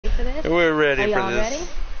for this? We're ready for this. Are y'all ready?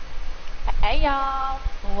 Hey y'all,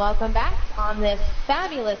 welcome back on this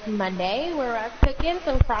fabulous Monday where I'm cooking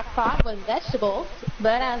some Crockpot with vegetables.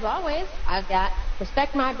 But as always, I've got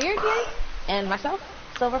Respect My Beard here and myself,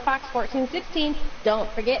 SilverFox1416. Don't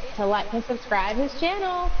forget to like and subscribe his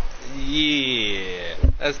channel. Yeah,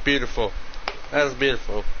 that's beautiful. That's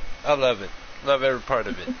beautiful. I love it. Love every part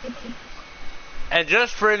of it. And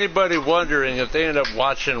just for anybody wondering if they end up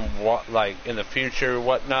watching what, like in the future,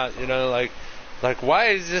 whatnot, you know, like why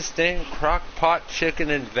is this thing Crockpot chicken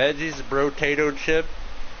and veggies brotato chip?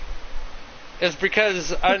 It's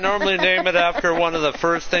because I normally name it after one of the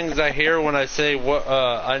first things I hear when I say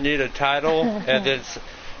I need a title, and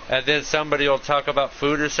then somebody will talk about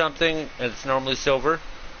food or something, and it's normally Silver.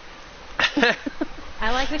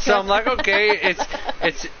 I like the So I'm like, okay,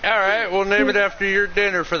 it's all right. We'll name it after your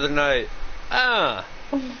dinner for the night.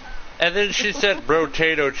 And then she said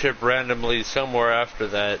brotato chip randomly somewhere after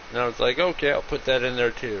that, and I was like, okay, I'll put that in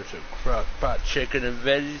there too. So Crockpot chicken and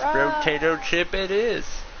veggies brotato chip it is.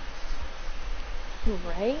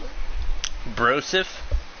 Right? Brosif.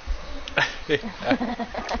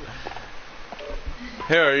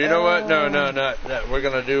 Here, you know what? No, not that. We're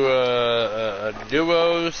gonna do a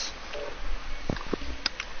duos,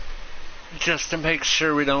 just to make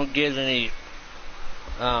sure we don't get any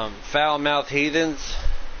foul-mouthed heathens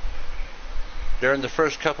during the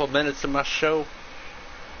first couple minutes of my show.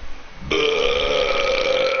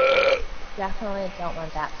 Definitely don't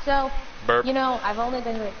want that. So, Burp. You know, I've only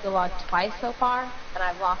been to log twice so far, and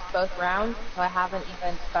I've lost both rounds, so I haven't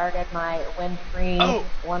even started my win-free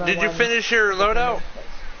one-on-one. Did you finish your loadout?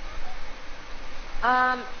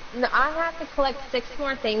 No, I have to collect 6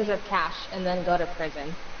 more things of cash and then go to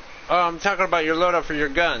prison. Oh, I'm talking about your loadout for your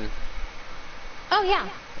gun. Oh, yeah.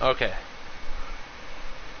 Okay.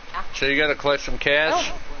 So you gotta collect some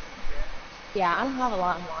cash? Yeah, I don't have a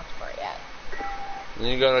lot in watch for it yet. And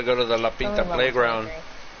you gotta go to the La Pinta playground.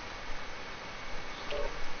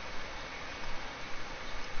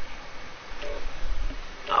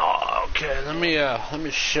 Oh, okay. Let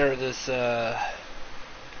me share this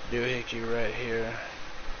doohickey right here.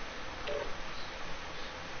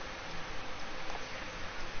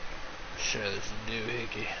 Share this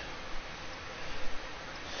doohickey.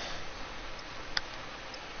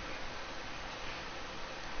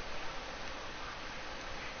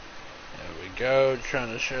 There we go.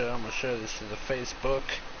 Trying to share. I'm gonna share this to the Facebook,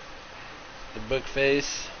 the book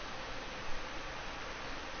face.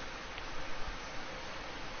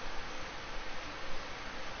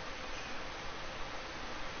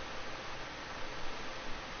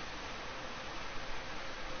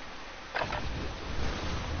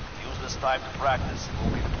 Time to practice.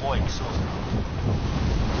 We'll be deploying soon.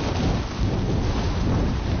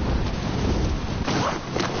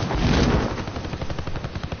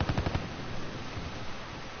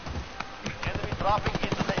 Enemy dropping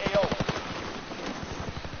into the AO.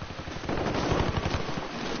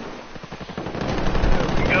 There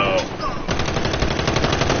we go.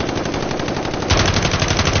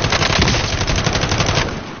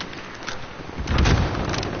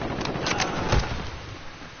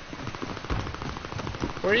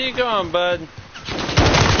 Where you going, bud?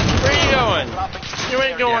 Where you going? You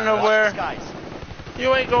ain't going nowhere.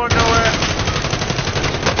 You ain't going nowhere.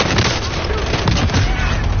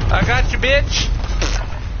 I got you, bitch.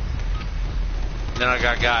 Then I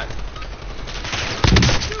got.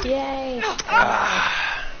 Yay.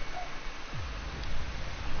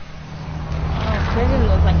 Prison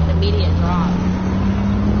looks like an immediate drop.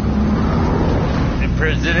 And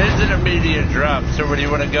prison is an immediate drop, so where do you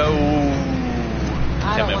want to go?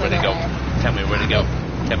 Tell me where to go. Tell me where to go.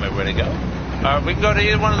 Tell me where to go. We can go to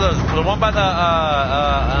either one of those. The one by the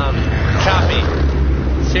Choppy.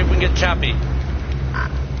 See if we can get Choppy.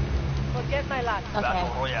 Forget my last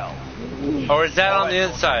battle royale. Or is that on the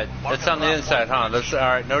inside? It's on the inside, huh? All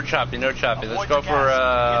right, no Choppy, no Choppy. Let's go for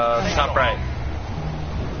top right.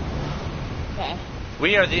 Okay.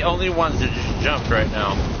 We are the only ones that just jumped right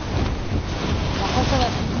now. Hopefully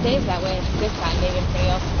that stays that way. It's a good time. Maybe everybody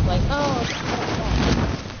else is like, oh.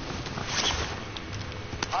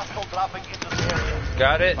 Hostile dropping into the area.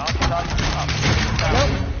 Got it. Nope.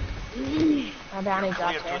 My bounty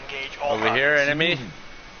dropped there. Over here, enemy.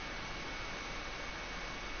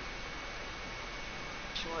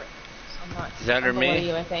 Short. So much. Is that under me?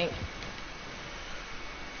 You, I think.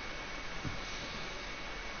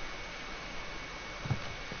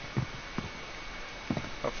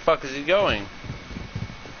 Where the fuck is he going?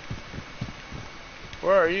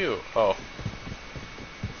 Where are you? Oh.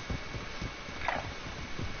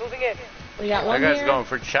 Moving in. We got one That guy's here going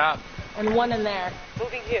for chop. and one in there.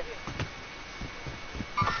 Moving here.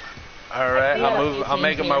 All right, We got a I'll few move. I'm teams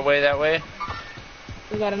making here. my way that way.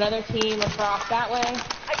 We got another team across that way.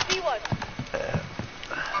 I see one.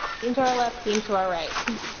 Team to our left, team to our right.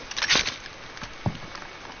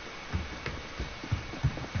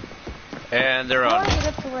 And they're How on do I me.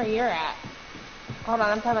 get up to where you're at? Hold on,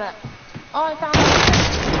 I'm coming up. Oh, I found it.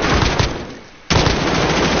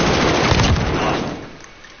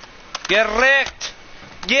 Get wrecked!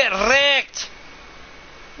 Get wrecked!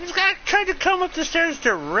 This guy tried to come up the stairs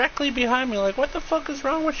directly behind me. Like, what the fuck is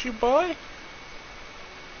wrong with you, boy?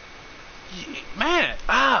 Man,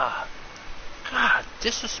 God,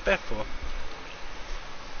 disrespectful.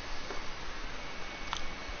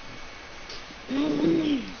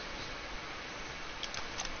 I'm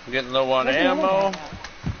getting low on Where's the other ammo. guy at?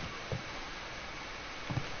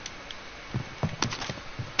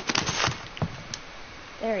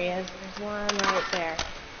 There he is. There's one right there.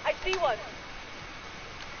 I see one.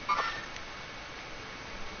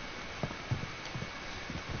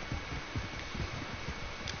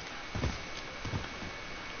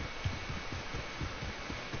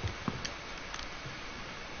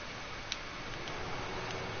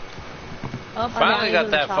 Oh, Finally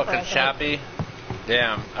got that fucking choppy.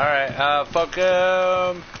 Damn. Alright, fuck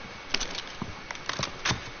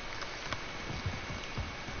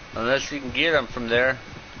unless you can get him from there.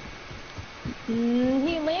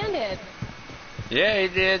 He landed. Yeah, he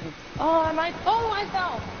did. Oh, I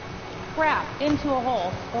fell. Crap, into a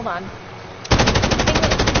hole. Hold on.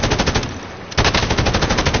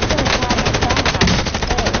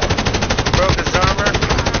 Broke his armor.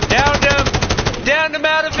 Downed him! Downed him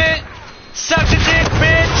out of it! Suck a dick,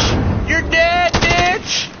 bitch! You're dead,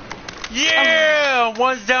 bitch! Yeah!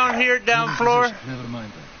 One's down here, down floor. Never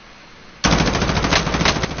mind that.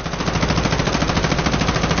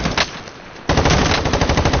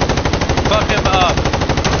 Fuck him up.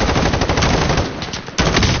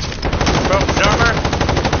 Broke his armor.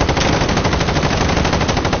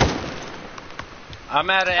 I'm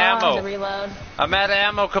out of ammo. To reload. I'm out of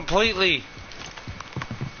ammo completely.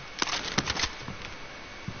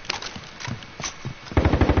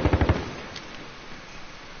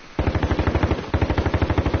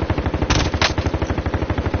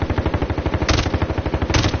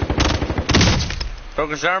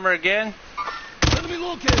 Broke his armor again. Enemy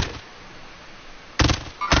located.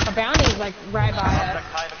 A bounty's like right by That us.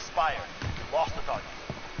 time expired. Lost the target.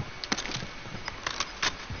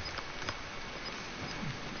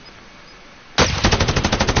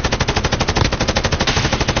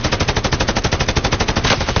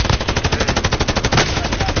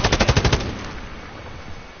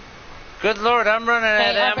 Good lord, I'm running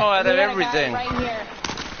out of ammo out of everything. Right here.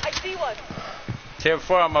 I see one. Tier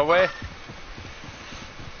 4 on my way.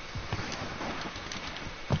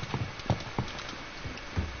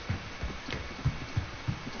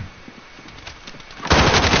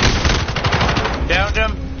 Downed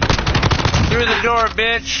him. Through the door,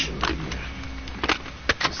 bitch.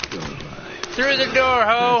 Still alive. Through the door,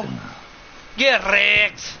 ho. Get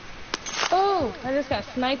wrecked. Oh, I just got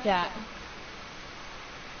sniped at.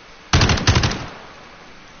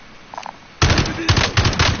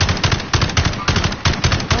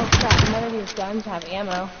 Oh crap, none of these guns have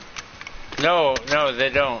ammo. No, they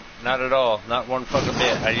don't. Not at all. Not one fucking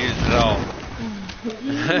bit. I used it all.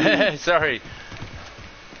 Sorry.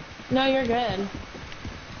 No, you're good.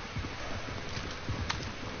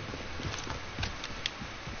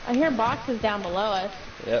 I hear boxes down below us.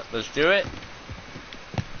 Yep, let's do it.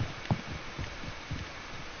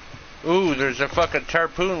 Ooh, there's a fucking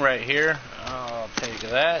tarpoon right here. Oh, I'll take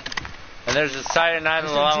that. And there's a cyanide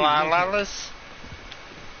lalalalalis.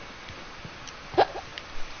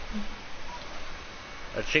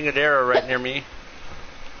 A chingadera right near me.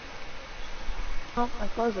 Oh, I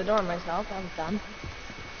closed the door myself. That was dumb.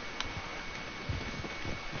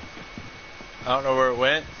 I don't know where it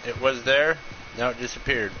went. It was there. Now it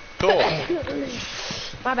disappeared. Cool.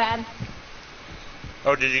 My bad.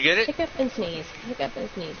 Oh, did you get it? Hiccup and sneeze. Hiccup and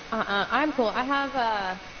sneeze. I'm cool. I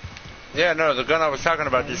have Yeah, no, the gun I was talking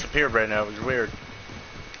about disappeared right now. It was weird.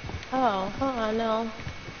 Oh, no.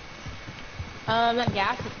 That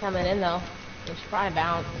gas is coming in though. We should probably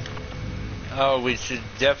bounce. Oh, we should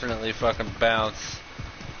definitely fucking bounce.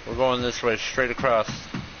 We're going this way, straight across.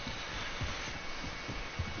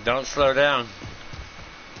 Don't slow down.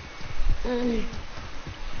 Right.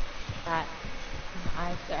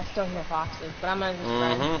 I still hear foxes, but I'm gonna just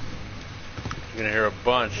run You're gonna hear a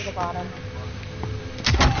bunch. to the bottom.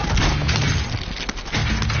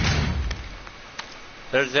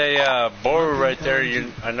 There's a borer right there.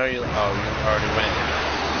 I know you. Oh, you already went.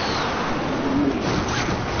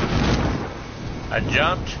 I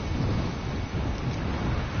jumped.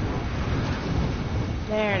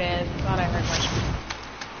 There it is. Thought I heard one.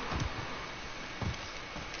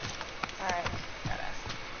 Alright. Got a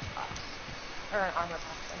box. Or an armor box,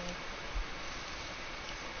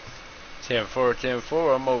 I mean. 10-4,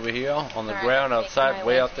 10-4. I'm over here on the Alright, ground making outside, my way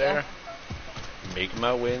way out to there. Making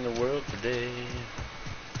my way in the world today.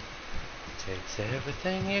 Takes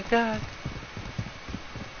everything you got.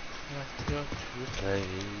 Not to go to a place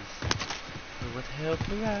that would help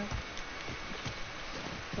you out.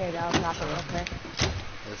 Here you go, I'll drop it real quick.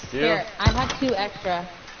 Let's do Here, it. I have 2 extra.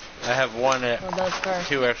 I have one at Well, those first.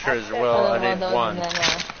 2 extra as well. I need those one. and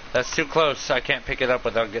then, That's too close. I can't pick it up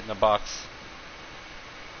without getting the box.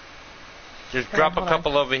 Just Here, drop a hold on.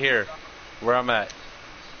 couple over here, where I'm at.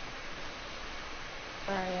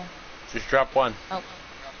 where are you? Just drop one. Oh.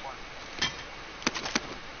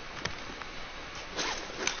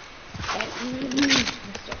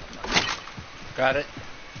 Got it.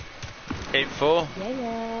 8 full.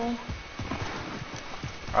 Yeah.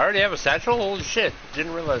 I already have a satchel? Holy shit.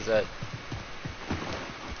 Didn't realize that.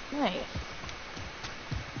 Nice.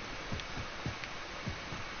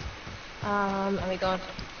 Are we going to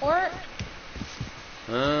port?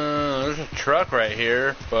 There's a truck right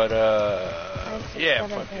here, but 5, 6, yeah,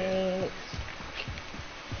 7, fuck it.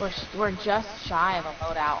 8. We're just shy of a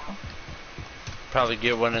loadout. Probably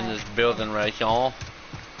get one in this building right y'all.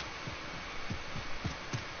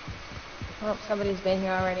 Oh, somebody's been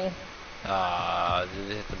here already. Did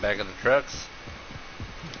they hit the back of the trucks?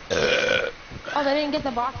 Oh, they didn't get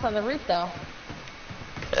the box on the roof though.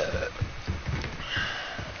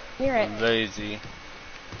 Hear it. Lazy.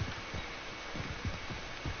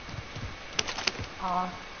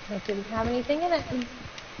 Aw, it didn't have anything in it.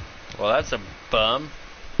 Well, that's a bum.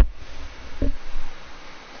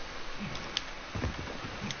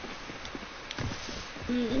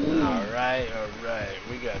 Alright,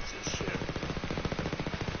 we got this shit.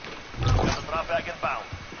 Drop back inbound.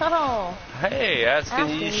 Oh, Hey, asking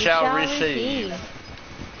ye shall receive.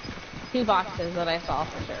 2 boxes that I saw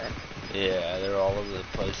for sure. Yeah, they're all over the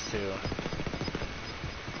place too.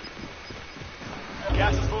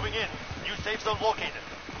 Gas is moving in. New safe zone located.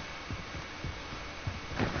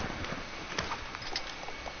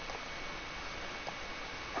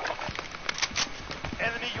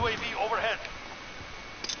 Enemy UAV overhead.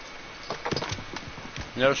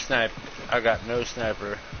 No snipe. I got no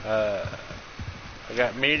sniper. I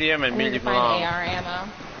got medium and I need to medium find long. AR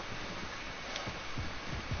ammo.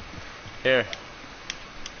 Here.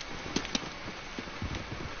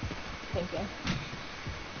 Thank you.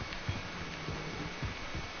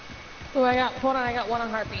 Oh, hold on, I got one on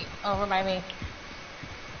heartbeat over by me.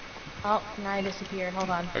 Oh, now I disappeared. Hold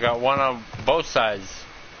on. I got one on both sides.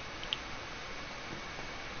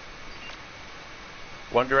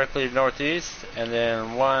 One directly northeast, and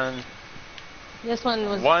then one This one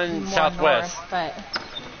was One more southwest. north, but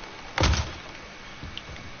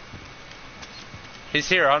He's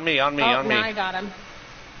here, on me, on me, oh, on me. now I got him.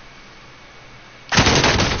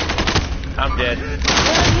 I'm dead.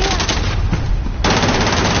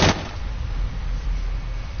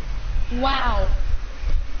 Wow.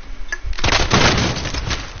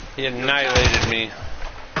 He annihilated me.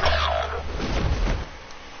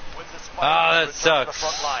 Win this fight, Oh, that return to the sucks.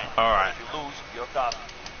 front line. Alright. If you lose, you're done.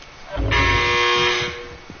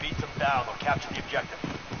 Beat them down or capture the objective.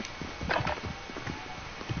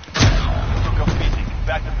 Took up beating.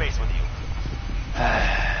 Back to base with you.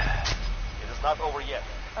 It is not over yet.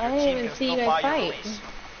 I Your didn't team even can see you still guys buy your fight. release.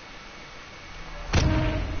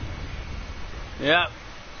 Yep.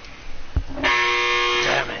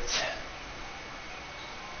 Damn it.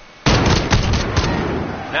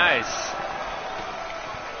 Nice.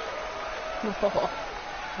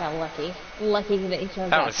 Got lucky. Lucky that he chose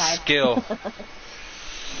That that was side. skill.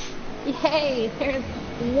 Yay! There's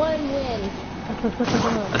one win.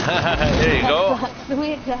 There you go.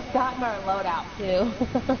 We had just gotten our loadout too.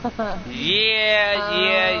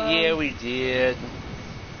 Yeah, we did.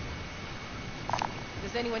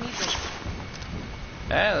 Does anyone need this?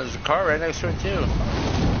 Yeah, there's a car right next to it too.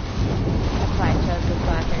 That's why I chose this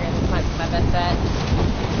one. I figured this might be my best bet.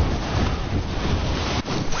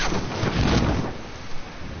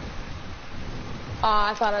 Oh,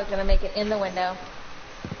 I thought I was gonna make it in the window.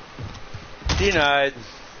 Denied.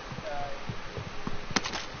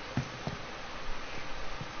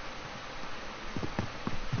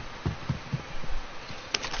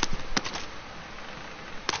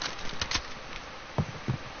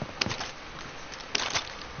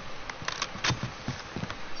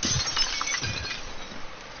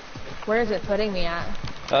 Where is it putting me at?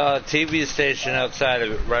 TV station outside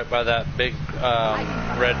of it, right by that big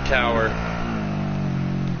red tower.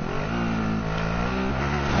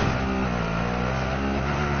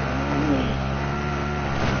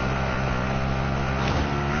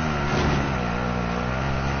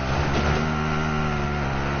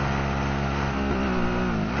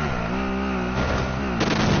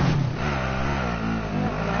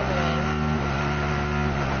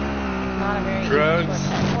 drugs.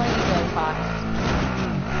 Shortcut.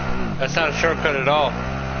 That's not a shortcut at all.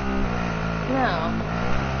 No.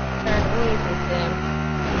 Turn easy soon.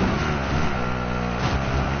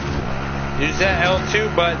 Use that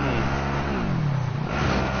L2 button.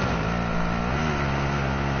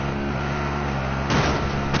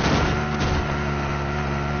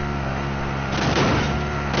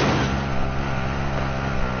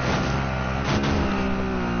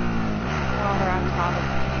 Oh, they're on top of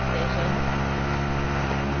the TV station.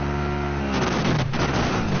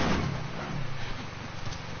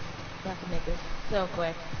 I have to make this so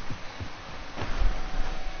quick.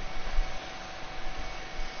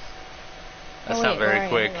 That's Oh, not wait, very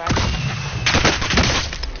where are quick.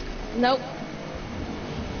 you? Nope.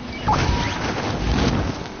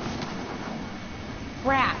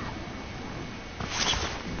 Crap.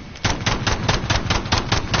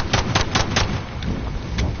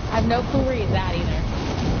 I have no clue where he's at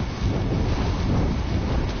either.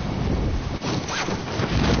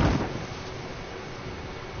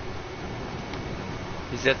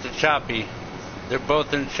 He's at the choppy. They're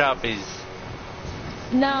both in choppies.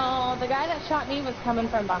 No, the guy that shot me was coming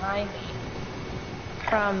from behind me.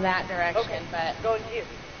 From that direction, but Going here.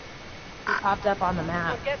 he popped up on the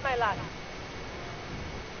map. Forget my last.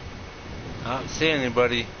 I don't see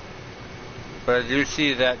anybody. But I do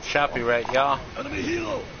see that choppy right, y'all. Enemy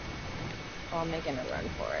helo. Oh, I'm making a run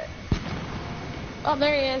for it. Oh,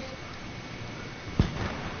 there he is.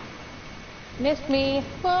 Missed me.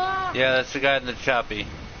 Ah! Yeah, that's the guy in the choppy.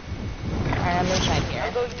 Alright, I'm inside here.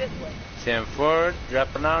 I'm going this way. Stand forward,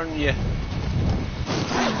 dropping on you.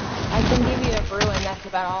 I can give you a Bruin, that's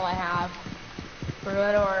about all I have.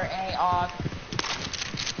 Bruin or a AUG.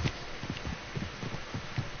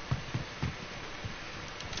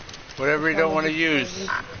 Whatever you don't want to use.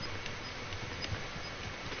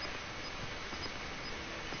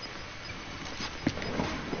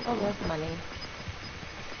 Oh, there's money.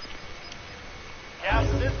 Gas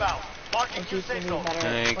is inbound. Marking It's new usually safe zone. better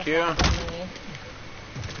Thank with you. that than me.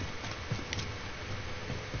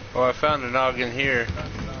 Oh, I found a noggin here.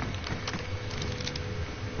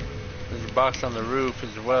 There's a box on the roof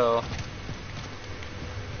as well.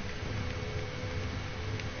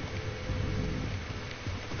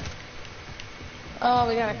 Oh,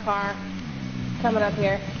 we got a car coming up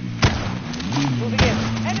here. Moving in.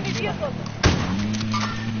 Enemy vehicle.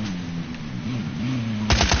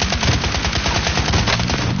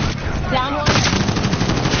 Down one.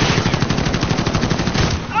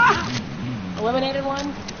 Eliminated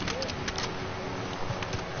one.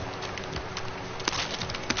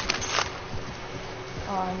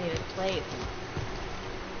 Oh, I needed plates.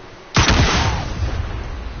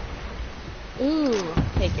 Ooh,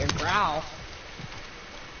 take your growl.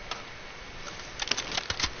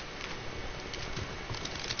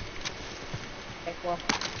 Okay, cool.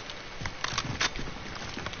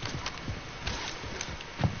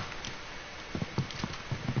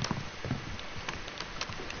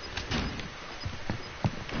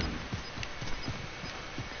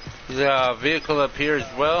 There's a vehicle up here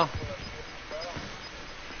as well.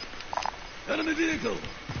 Enemy vehicle.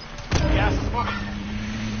 Gas is moving.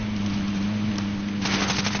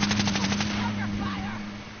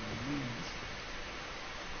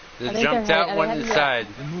 They I think jumped they're out, heading- went are they inside.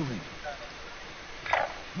 They're moving.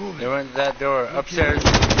 Moving. They went to that door. Upstairs. Oh,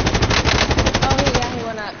 yeah, he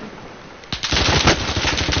went up.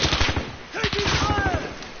 Taking fire.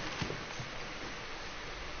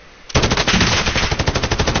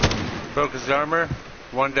 Broke his armor.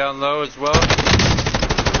 One down low as well.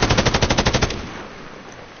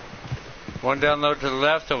 One down low to the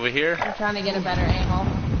left over here. I'm trying to get a better angle.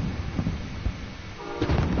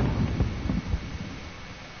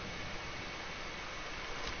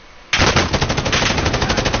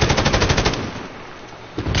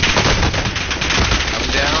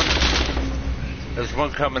 I'm down. There's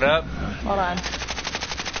one coming up. Hold on.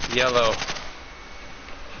 Yellow.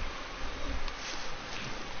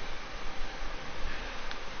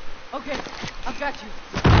 Okay, I've got you.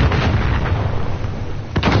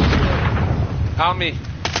 On me.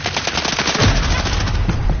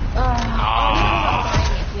 Oh,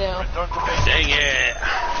 me too. Return to base. Dang it.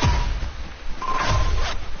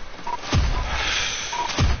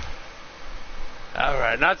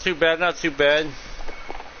 Alright, not too bad, not too bad.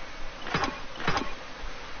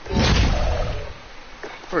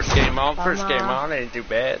 First game on, ain't too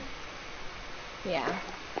bad. Yeah,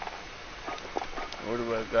 What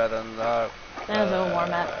do I got unlocked? that was a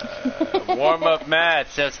warm-up. Warm-up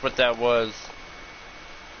match, that's what that was.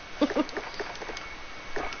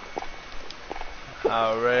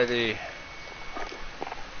 Alrighty.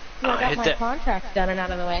 I got hit my that. contracts done and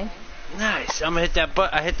out of the way. Nice. I'm gonna hit that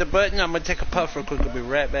I hit the button. I'm gonna take a puff real quick. I'll be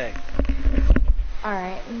right back. All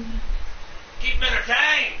right. Keep me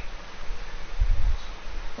entertained.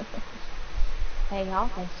 Hey y'all,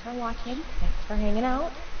 thanks for watching. Thanks for hanging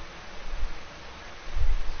out.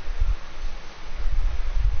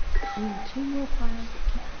 Two more piles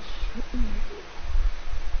of cash.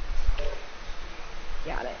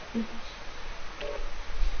 Got it.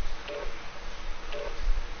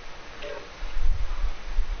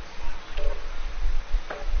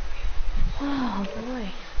 Oh boy.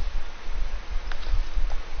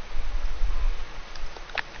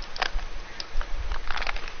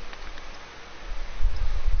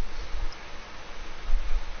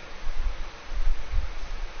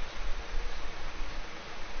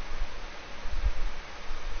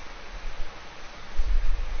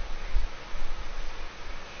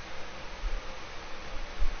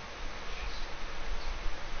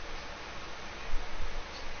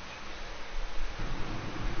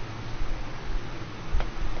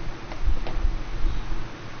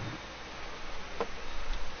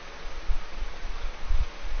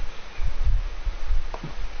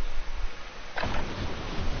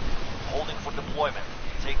 Holding for deployment.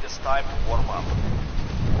 Take this time to warm up.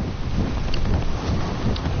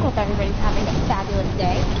 Hope everybody's having a fabulous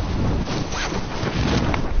day.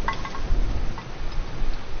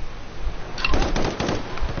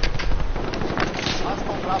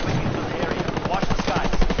 Hostile dropping into the area. Watch the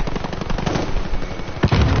skies.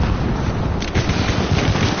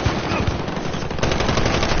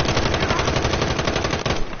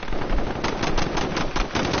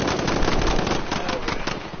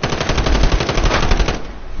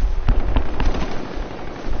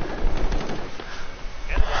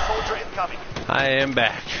 Enemy soldier incoming. I am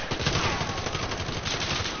back.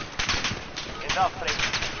 Enough,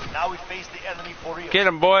 friends. Now we face the enemy for real. Get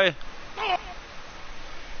him, boy.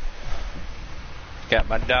 Got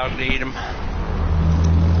my dog to eat him.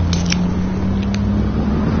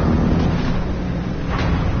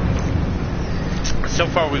 So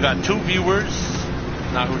far, we got 2 viewers.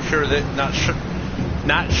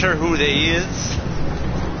 Not sure who they is.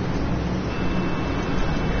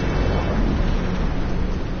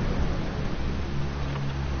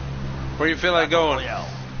 Where you feel like going? Royale.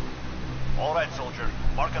 All right, soldier.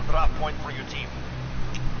 Mark a drop point for your team.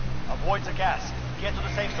 Avoid the gas. Get to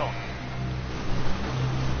the safe zone.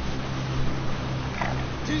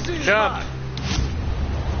 TC is Jump. back.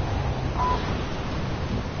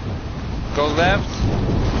 Go left.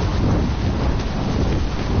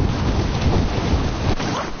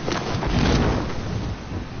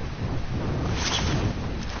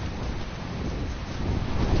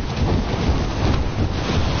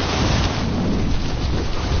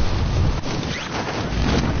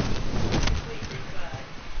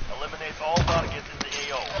 Eliminate all targets in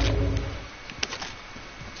the AO.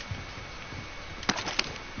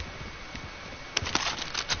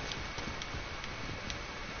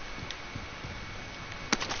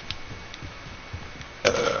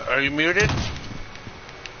 Are you muted?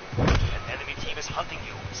 An enemy team is hunting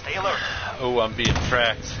you. Stay alert. Oh, I'm being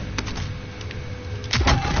tracked.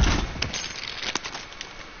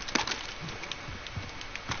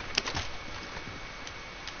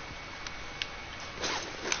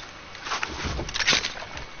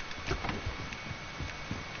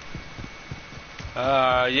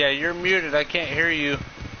 Yeah, you're muted. I can't hear you.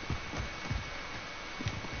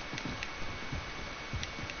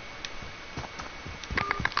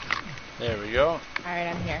 There we go. Alright,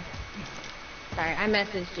 I'm here. Sorry, I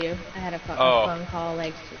messaged you. I had a Oh. phone call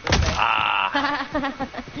like super quick. Ah.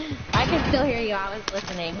 I can still hear you. I was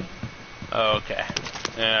listening. Okay.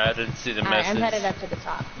 Yeah, I didn't see the Alright, message. I'm headed up to the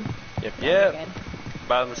top. Yep, Yeah, we're yep. good.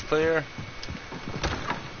 Bottom's clear.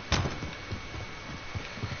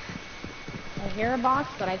 I hear a box,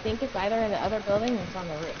 but I think it's either in the other building or it's on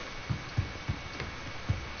the roof.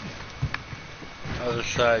 Other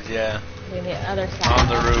side, yeah. Maybe the other side. On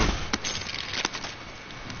the roof.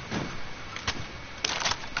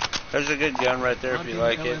 There's a good gun right there if you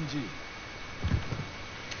like it. LMG.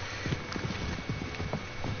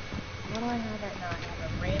 What do I have right now? I have a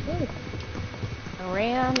RAM. Ooh. A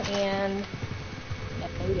RAM and a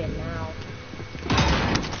Odin now.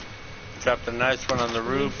 Dropped a nice one on the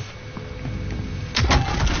roof.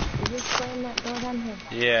 You just slam that door down here.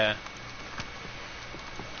 Yeah.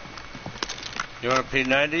 You want a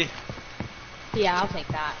P90? Yeah, I'll take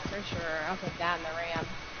that for sure. I'll take that and the RAM.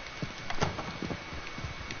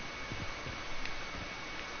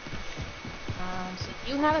 So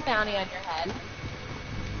you have a bounty on your head.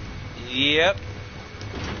 Yep.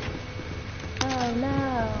 Oh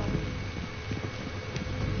no.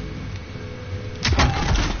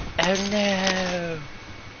 Oh no!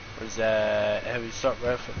 Where's that heavy assault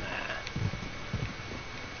rifle? Nah.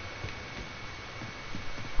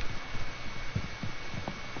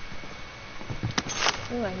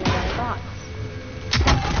 Ooh, I hear that box.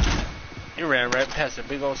 You ran right past a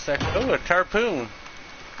big old section. Oh, a tarpoon!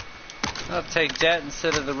 I'll take that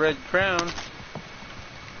instead of the red crown.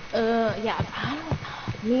 Yeah, I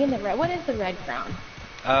don't. Me and the red. What is the red crown?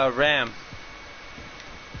 Ram.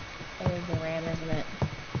 It is the ram, isn't it?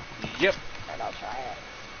 Yep. Alright, I'll try it.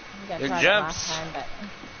 I think I It tried jumps. It last time, but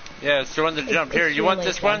Yeah, it's the one that jumped. Here, you want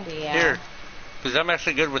this jumpy, one? yeah. Here. Because I'm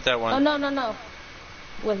actually good with that one. Oh, no.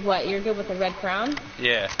 With what? You're good with the red crown?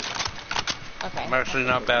 Yeah. Okay. I'm actually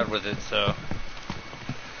not bad with it, so.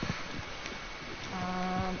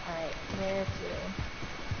 Alright, where to?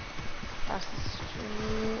 Across the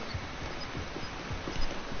street.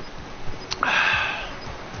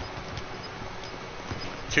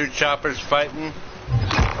 Two choppers fighting.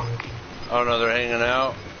 Oh no, they're hanging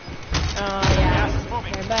out. Oh, yeah.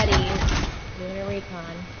 They're buddies. Doing a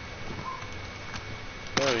recon.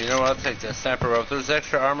 Oh, you know what? I'll take that sniper rifle. There's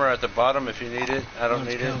extra armor at the bottom if you need it. I don't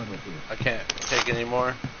need it. I can't take any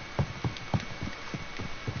more.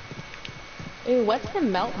 Ooh, what's the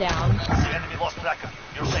meltdown? The enemy lost track of you.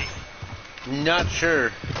 You're safe. Not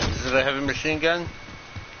sure. Is it a heavy machine gun?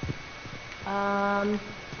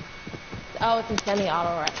 Oh, it's a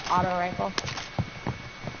semi-auto rifle.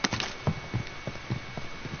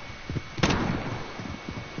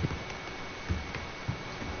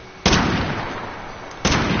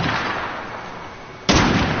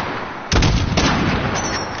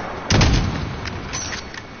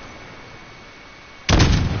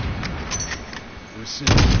 We're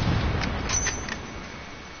safe.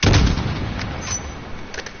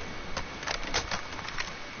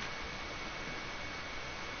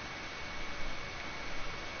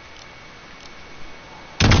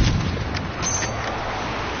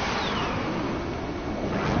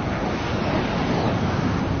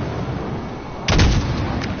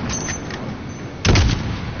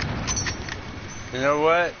 You know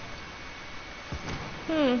what?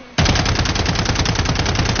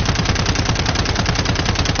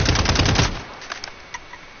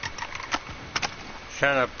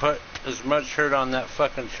 Trying to put as much hurt on that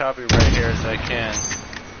fucking choppy right here as I can.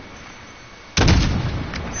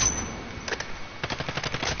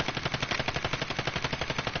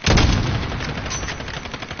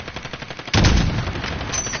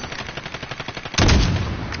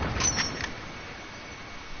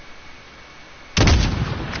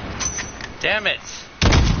 Damn it!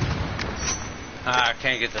 I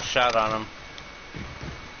can't get the shot on him.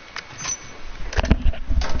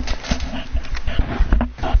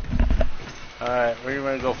 Alright, where you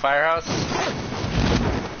want to go? Firehouse?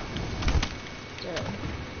 Yeah.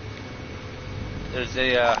 There's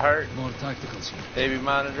a heart, More tacticals here. baby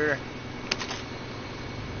monitor.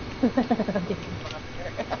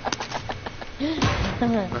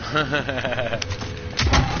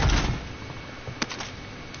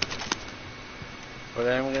 What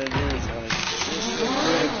I'm gonna do is I'm gonna do this real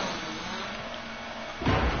quick.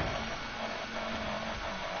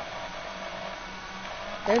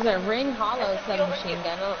 There's a ring hollow submachine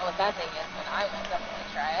gun. I don't know what that thing is, but I will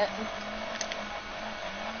definitely try it.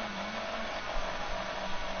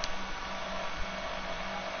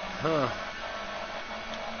 Huh.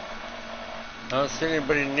 I don't see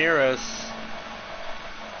anybody near us.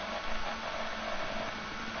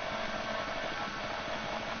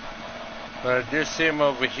 But I do see him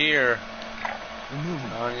over here We're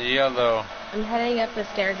moving. on the yellow. I'm heading up the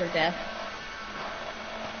stairs of death.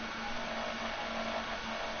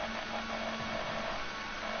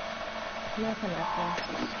 Nothing up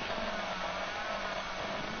there.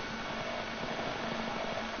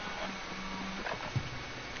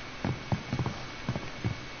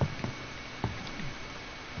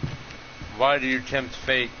 Why do you tempt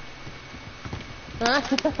fate?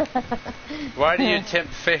 Why do you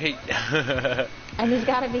tempt fate? I just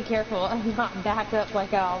gotta be careful and not back up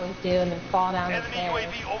like I always do and then fall down the Enemy stairs.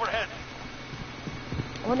 UAV overhead.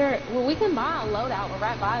 I wonder, well, we can buy a loadout. We're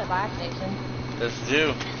right by the buy station. Let's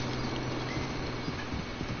do.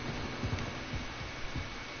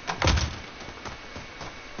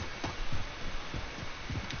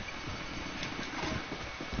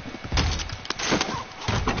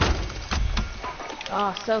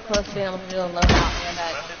 Oh, so close to being able to do a loadout here,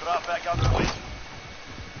 but... Friendly drop back on the way.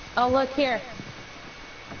 Oh, look here.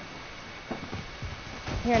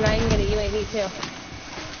 Here, now you can get a UAV too.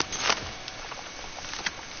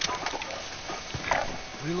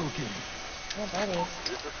 Relocating. Oh, buddy.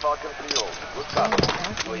 This is Falcon 3-0. Good Oh, copy.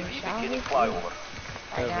 awesome. UAV Shall we? beginning flyover.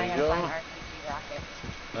 Alright, now I There we gotta go. find RPG rockets.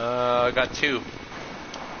 I got 2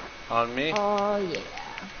 on me. Oh yeah.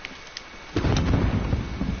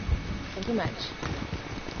 Too much.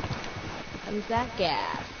 Comes that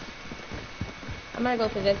gas. I'm gonna go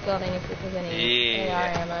through this building if there's any AR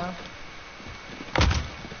ammo.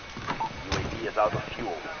 UAV is out of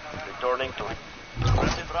fuel. Returning to...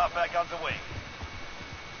 Friendly drop back on the way.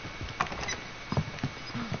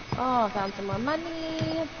 Oh, found some more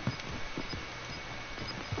money.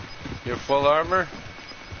 You're full armor?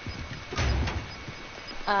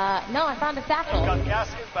 No, I found a satchel. Got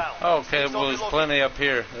gas inbound. Oh, okay, well there's plenty up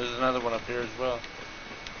here. There's another one up here as well.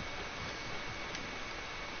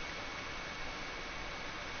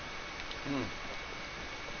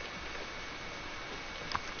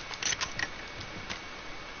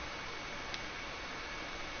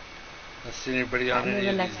 I see anybody on any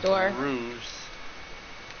of next these door. roofs.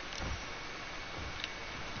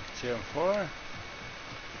 2-4.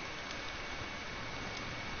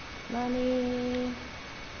 Money.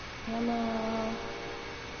 Ammo.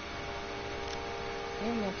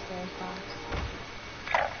 In the upstairs box.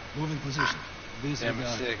 Moving position. Damn, I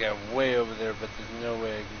see that guy way over there, but there's no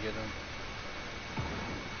way I can get him.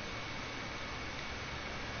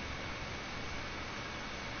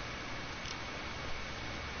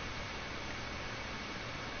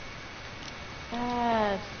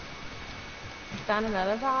 Yes. Found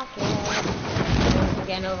another rocket.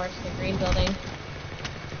 Again, over to the green building.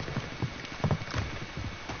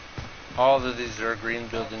 All of these are green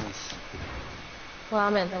buildings. Well, I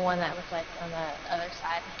meant the one that was like on the other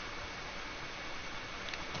side.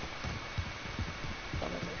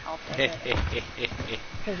 That doesn't help it.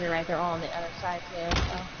 Because you're right, they're all on the other side too.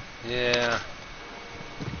 So. Yeah.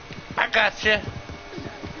 I gotcha.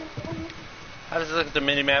 I'll just look at the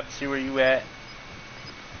mini-map, see where you at.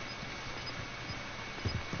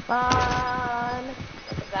 Fun.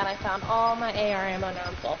 Look at that, I found all my AR ammo, now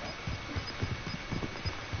I'm full.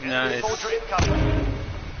 Nice. Soldier incoming.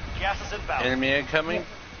 Gas is inbound. Enemy incoming?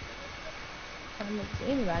 I don't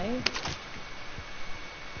see anybody.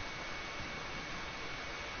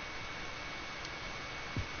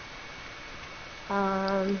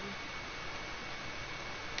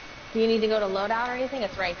 Do you need to go to loadout or anything?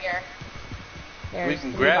 It's right here. There's We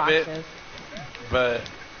can 3 grab boxes. it, but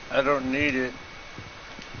I don't need it.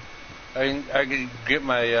 I could get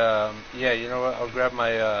my, yeah, you know what? I'll grab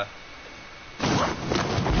my, I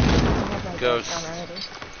have my Ghost. gun already.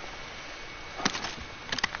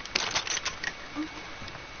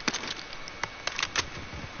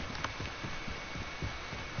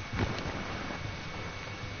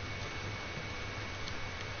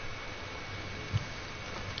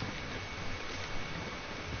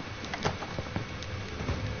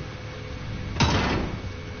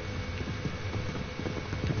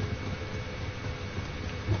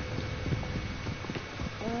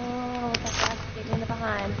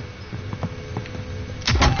 Behind.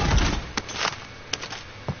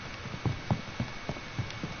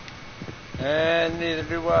 and neither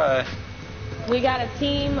do I. We got a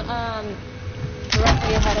team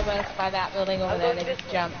directly ahead of us by that building over there. They just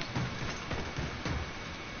jumped.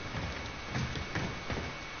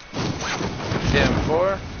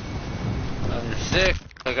 10-4. Under 6.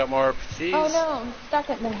 I got more RPGs. Oh no, I'm stuck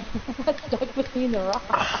at there. I'm stuck between the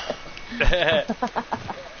rocks.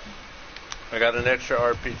 I got an extra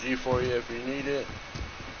RPG for you if you need it.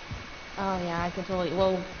 Oh yeah, I can totally.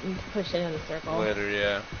 We'll push it in the circle. Later,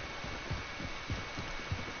 yeah.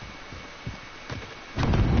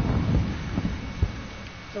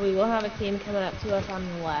 So we will have a team coming up to us on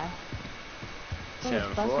the left. Oh,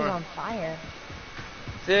 this bus is 10-4. on fire.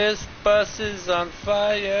 This bus is on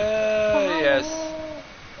fire. Yes.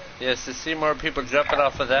 Yes, to see more people jumping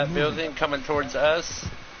off of that building coming towards us.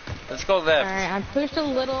 Let's go left. Alright, I pushed a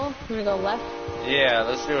little. I'm gonna go left. Yeah,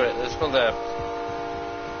 let's do it. Let's go left.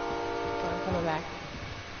 Oh, I'm coming back.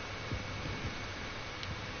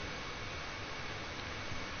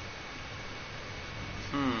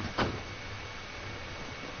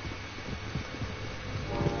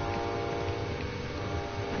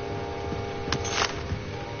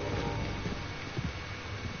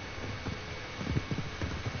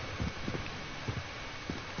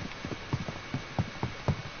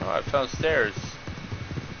 Oh, I found stairs.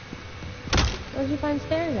 Where'd you find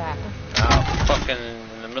stairs at? Oh, fucking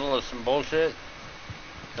in the middle of some bullshit.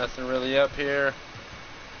 Nothing really up here.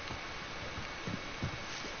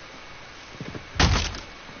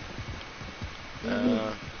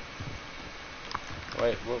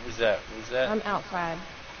 Wait, what was that? What was that? I'm outside.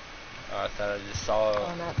 Oh, I thought I just saw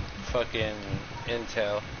Going up. fucking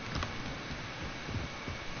intel.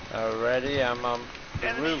 Alrighty, I'm on the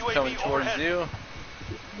Enemy roof UAV coming towards overhead. you.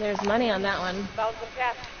 There's money on that one. Found some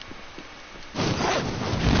cash.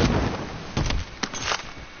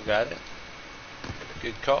 Got it.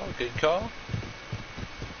 Good call, good call.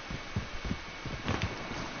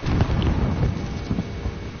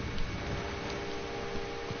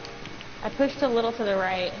 I pushed a little to the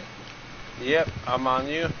right. Yep, I'm on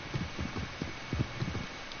you.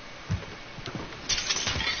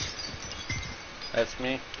 That's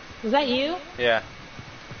me. Was that you? Yeah.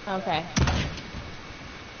 Okay.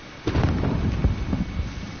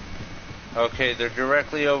 Okay, they're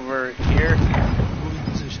directly over here. Moving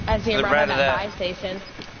position. I see him The right right on of that that. buy station.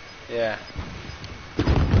 Yeah.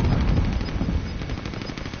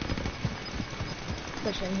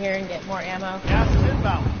 Push in here and get more ammo. Gas is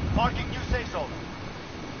inbound. Marking new safe zone.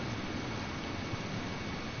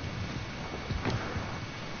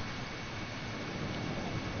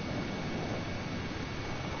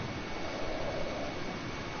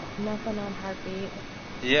 Nothing on heartbeat.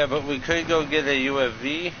 Yeah, but we could go get a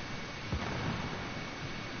UAV.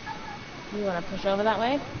 You want to push over that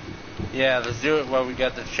way? Yeah, let's do it while we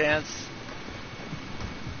got the chance.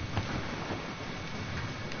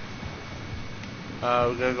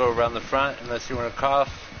 We're gonna go around the front unless you want to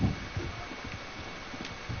cough.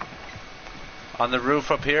 On the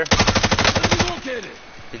roof up here. Enemy located.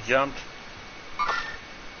 He jumped.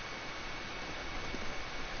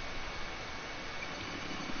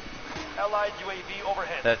 Allied UAV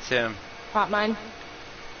overhead. That's him. Pop mine.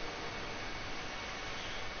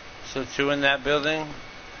 So 2 in that building.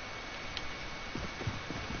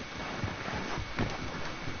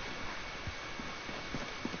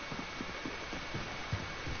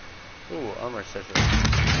 Ooh, armor session.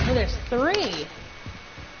 Oh, there's 3.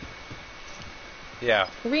 Yeah.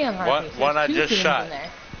 3 on heartbeat. One I There's 2 just teams shot. in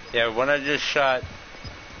there. Yeah, one I just shot.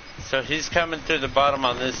 So he's coming through the bottom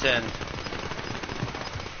on this end.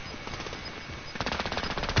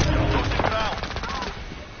 Losing ground.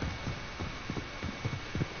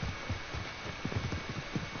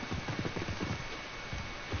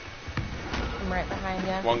 I'm right behind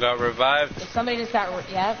you. One got revived. Somebody just got.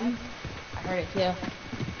 Yep. I heard it too.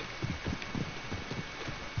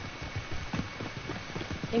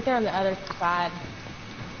 I think they're on the other side.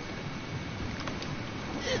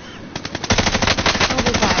 Oh,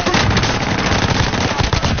 be quiet.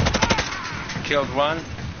 Killed one.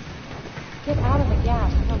 Get out of it, yeah.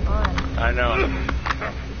 Come on. I know.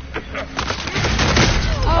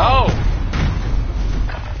 Oh! Oh!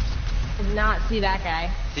 Did not see that guy.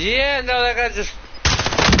 Yeah, no, that guy just.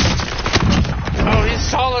 Oh, he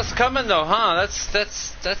saw us coming though, huh?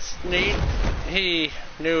 That's neat. He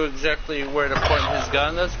knew exactly where to point his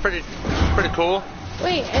gun. That's pretty cool.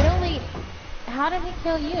 Wait, it only. How did he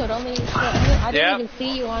kill you? It only. I didn't Yep. even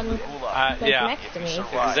see you on. Like Yeah. next to me.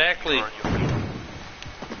 Exactly.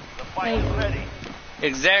 The fight is ready.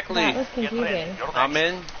 Exactly. That was Get ready. confusing. You're I'm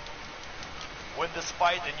next. in. Win this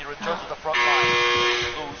fight and you return to the front line.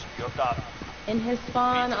 If you lose, you're done. In his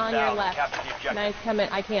spawn Beat them on down your and left. capture the objective. Nice coming.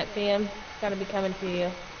 I can't see him. Gotta be coming to you.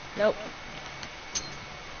 Nope.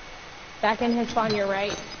 Back in his spawn your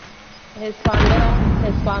right. His spawn middle.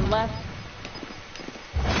 His spawn left.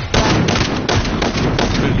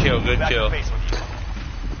 Good kill. Good Back kill. to base with you.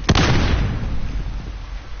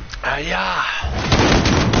 Yeah.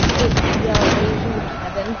 Yo, Asian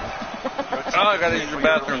Kevin. Oh, I gotta use the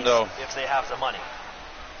bathroom though. If they have the money.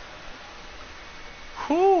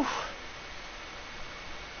 Whew.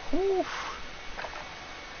 Whew.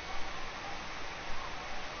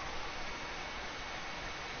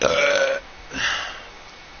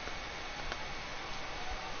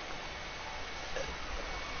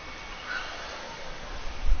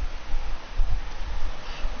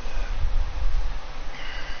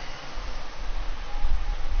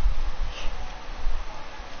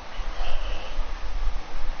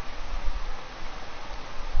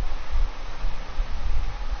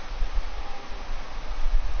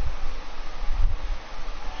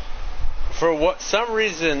 For some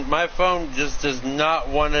reason, my phone just does not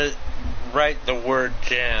want to write the word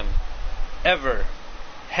jam. Ever.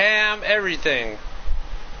 Ham, everything.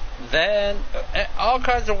 Then, all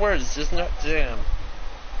kinds of words, just not jam.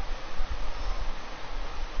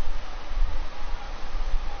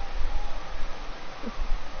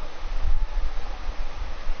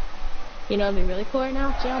 You know, it'd be really cool right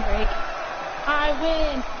now. Jailbreak. I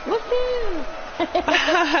win. Woohoo!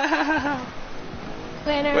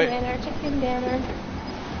 Winner, Wait. winner, chicken dinner.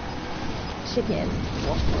 Chicken.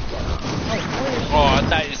 Oh, I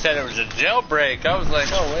thought you said it was a jailbreak. I was like,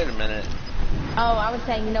 oh, wait a minute. Oh, I was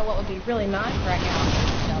saying, you know what would be really nice right now?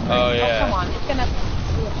 Jailbreak. Oh, yeah. Oh, come on. It's gonna.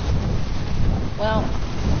 Well.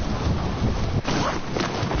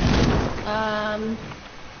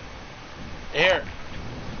 Here.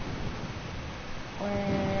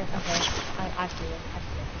 Where? Okay, I see it.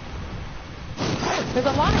 There's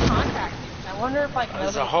a lot of contracts. I wonder if like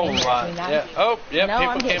There's nobody a whole came there. lot. I mean, Yeah. Oh, yeah. no, I'm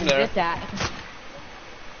People getting came there. zipped at.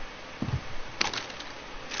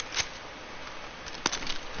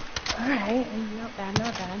 All right, not bad,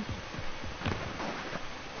 not bad.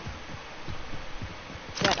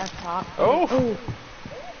 Get up top. Oh. Ooh.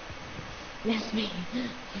 Miss me.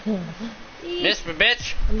 Miss me,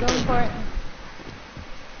 bitch. I'm going for it.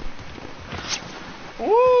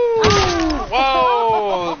 Woo!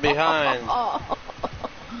 Whoa! Behind.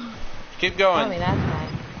 Keep Tell going. me that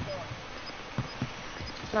time.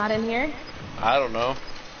 Not in here? I don't know.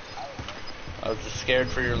 I was just scared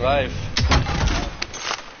for your life.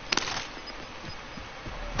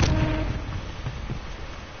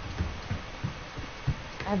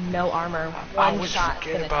 I have no armor. I One always shot's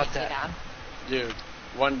forget gonna about take me that. down. Dude,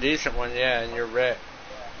 one decent one, yeah, and you're wrecked.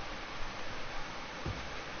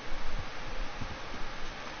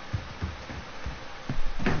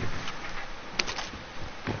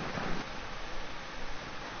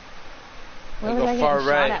 Where Go was I far getting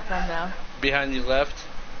right. shot at from, though? Behind you left.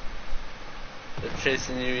 They're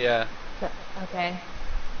chasing you, yeah. Okay.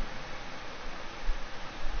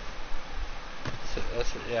 So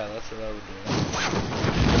that's what, yeah, that's what I would do.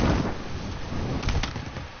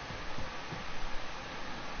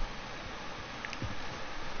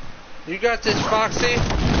 You got this, Foxy? You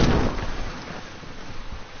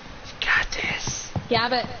got this. Yeah,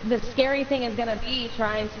 but the scary thing is gonna be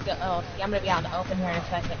trying to go. Oh, see, I'm gonna be out in the open here in a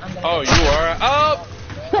second. I'm gonna. Oh, you are? Oh!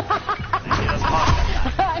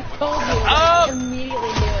 I told you. Oh! I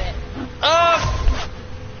immediately knew it. Oh!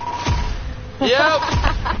 Yep!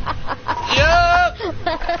 Yep!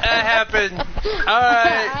 That happened.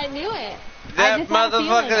 Alright. I knew it. That just had a feeling.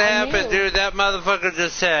 motherfucker I happened, knew. dude. That motherfucker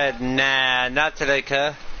just said, nah, not today,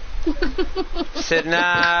 cuh. Said,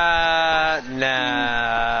 nah.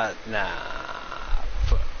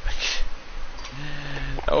 Fuck.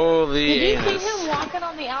 Holy Did you anus. see him walking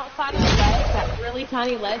on the outside of the ledge, that really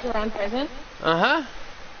tiny ledge around prison? Uh-huh.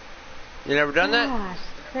 You never done that? Gosh,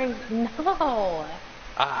 crazy. No.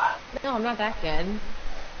 Ah. No, I'm not that good.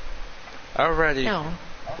 Alrighty. No.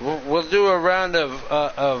 We'll do a round of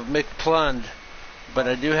McPlund, but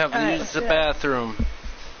I do have to Alright, use let's the do it. bathroom.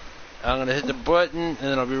 I'm gonna hit the button and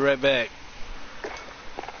then I'll be right back.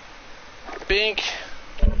 Bink.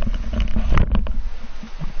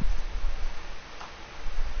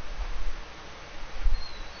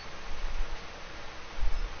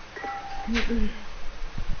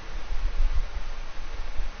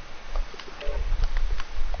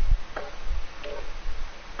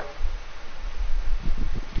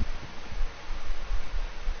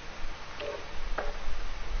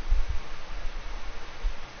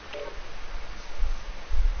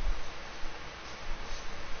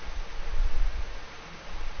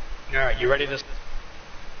 Alright, you ready to...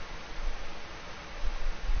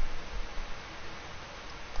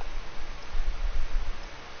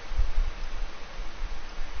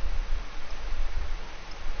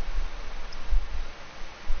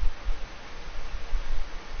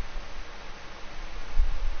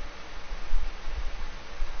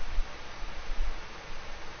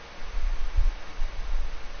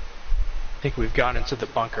 I think we've gone into the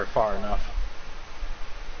bunker far enough.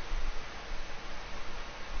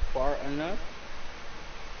 Far enough?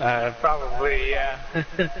 Probably, yeah.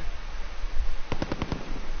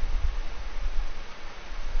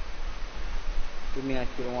 You mean like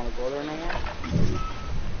you don't want to go there no more?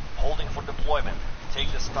 Holding for deployment.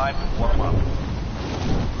 Take this time to warm up.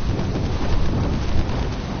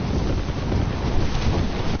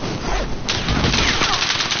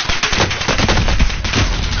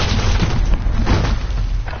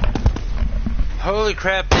 Holy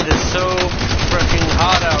crap, it is so freaking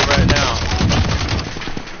hot out right now.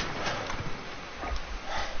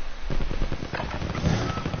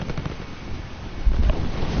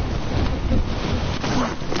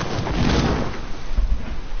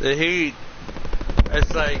 The heat,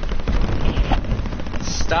 it's like,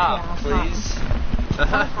 stop, Yeah, please. It's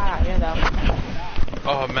hot out here, though.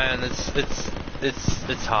 Oh man, it's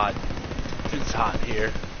hot. It's hot here.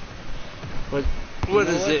 What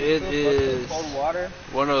is it? It is Cold water.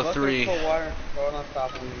 103. Cold water. Go on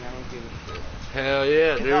top of me. I don't give a shit. Hell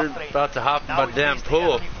yeah, dude. About to hop in Now my damn face the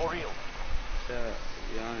pool. enemy for real. Shut up,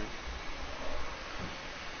 to be honest.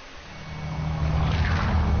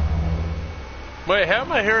 Wait, how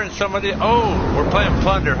am I hearing somebody? Oh, we're playing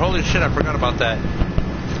Plunder. Holy shit, I forgot about that.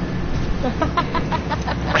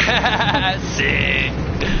 Sick.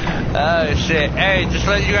 Oh shit. Hey, just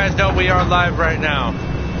let you guys know we are live right now.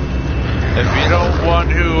 If you don't want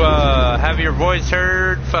to have your voice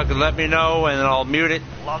heard, fucking let me know and I'll mute it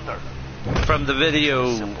Plunder. from the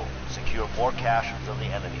video. Simple. Secure more cash than the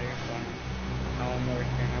enemy.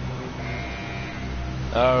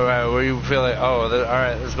 Alright, where you feel like, oh,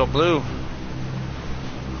 alright, let's go blue.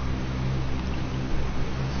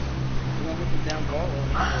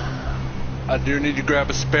 I do need to grab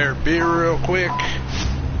a spare beer real quick.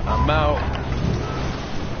 I'm out.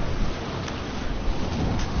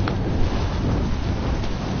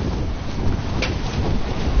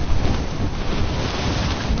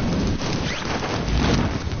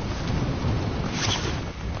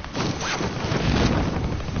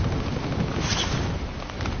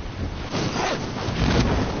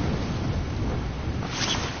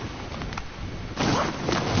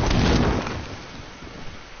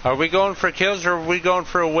 Are we going for kills or are we going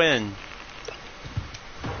for a win?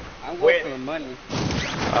 I'm going for the money.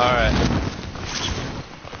 Alright.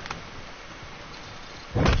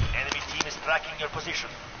 Enemy team is tracking your position.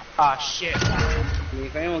 Ah, shit. I mean,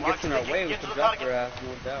 if anyone gets in our way, we can drop their ass,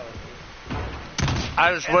 no doubt.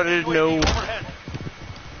 I just wanted to know. Overhead.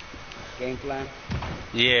 Game plan.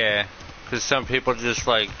 Yeah, because some people just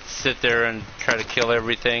like sit there and try to kill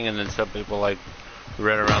everything, and then some people like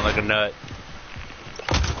run around like a nut.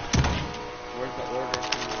 Where's the order?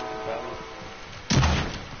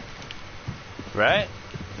 Right?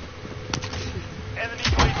 Enemy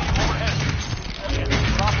UAV overhead. Enemy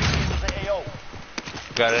dropping into the AO.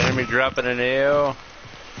 Got an enemy dropping an AO.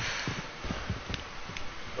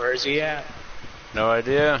 Where is he at? No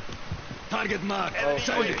idea. Target mark. Enemy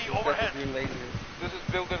Sighted. UAV overhead. Green laser. This is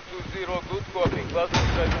Builder 2-0, good copy. Cluster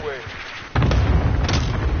straight away.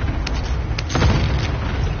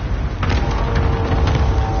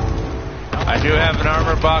 I do have an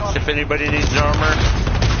armor box if anybody needs armor.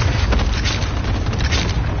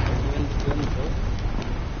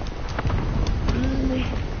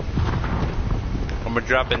 I'm gonna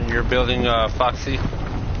drop it in your building, Foxy. Oh,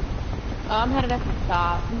 I'm headed up to the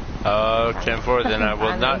top. Oh, 10-4, then I will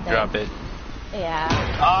Find not anything. drop it. Yeah.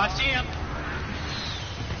 Ah, I see him.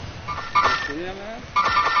 See that, man?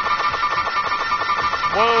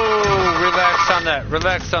 Whoa, relax on that,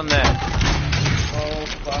 relax on that. Oh,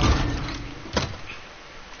 fuck.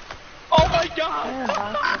 Oh my god!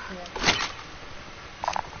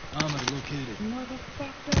 Armor located.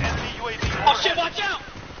 Enemy UAV overhead. Oh shit, watch out!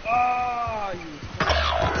 Oh, you.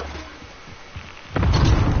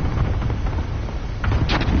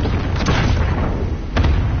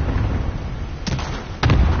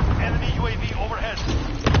 Enemy UAV overhead.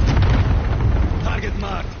 Target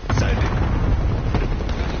marked. Sighted.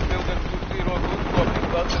 This is Builder 2-0, good copy.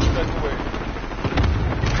 Cluster straight away.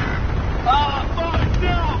 Ah, fuck,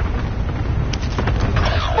 no!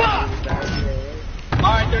 Fuck!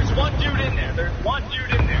 Alright, there's one dude in there. There's one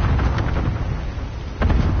dude in there.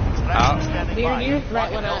 Extraction standing Beer, by. your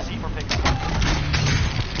threat went up. LZ for pickup.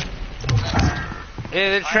 Yeah,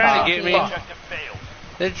 they're trying to get me. Objective failed.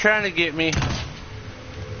 They're trying to get me.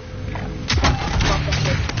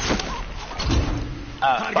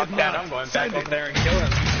 Fuck that, I'm going back over there and kill him.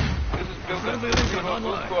 This is Builder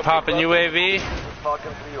 2-0, good copy. Popping UAV.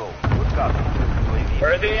 Falcon 3-0. Good copy. UAV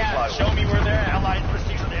Where are they at? flyover. Show me where they're at. Allied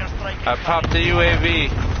precision airstrike. I popped the UAV.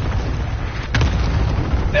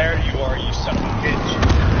 There you are, you son of a bitch.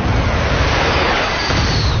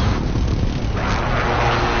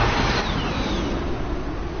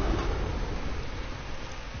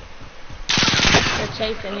 They're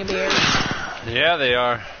chasing you, Beard. Yeah, they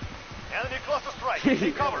are. Enemy cluster strike.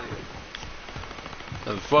 Take cover.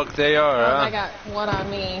 The fuck they are, Oh, huh? I got one on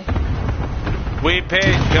me. We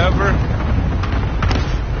paid cover.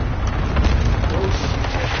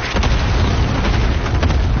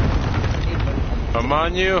 I'm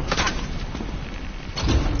on you.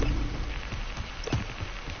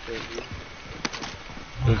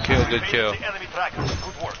 Good kill, good kill. The enemy trackers.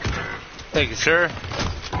 Good work. Thank you, sir.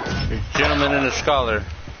 You're a gentleman and a scholar.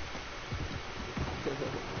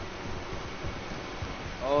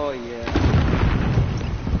 Oh, yeah.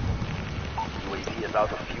 UAV is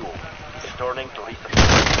out of fuel. Returning to resupply.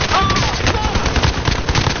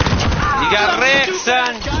 You got wrecked,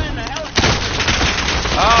 son.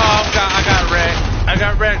 Oh, I got wrecked. I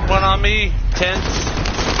got wrecked. One on me. Tense.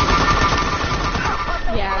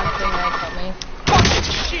 Yeah, I'm seeing right at me.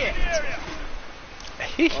 Shit!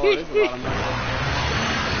 Oh, there's a lot of money.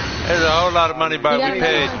 There's a whole lot of money, but You we got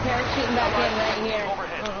paid. another one parachuting back in right here. I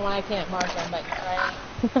don't know why I can't mark them, but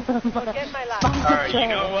Alright, you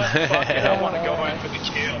know what? Fuck it, I want to go in for the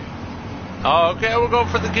kill. Oh, okay, we'll go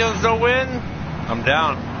for the kills, no win. I'm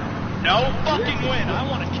down. No fucking win, I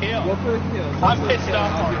want to kill. Go for the kill. I'm pissed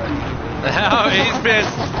off already. Oh, he's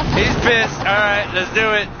pissed. He's pissed. Alright, let's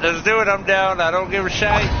do it. Let's do it. I'm down. I don't give a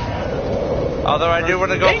shite. Although I do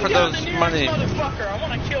want to go for those money. Motherfucker, I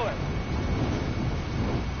want to kill him.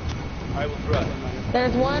 I will try.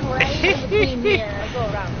 There's one right in between here. I'll go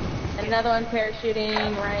around. And another one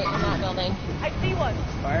parachuting right in that building. I see one.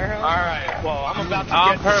 Firehouse? Alright, well, I'm about to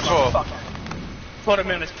I'm get this purple. motherfucker. Put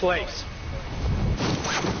him in his place.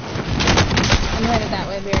 I'm headed that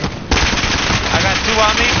way, Beard. I got 2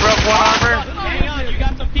 on me. Broke 1 armor. Hang on, you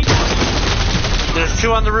got some people. There's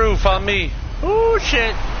 2 on the roof on me. Ooh,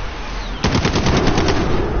 shit.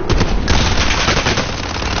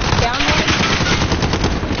 Down one.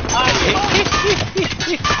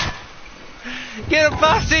 Get him,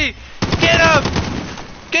 Foxy! Get him!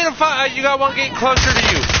 Get him, Foxy! You got one getting closer to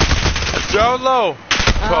you. Throw low.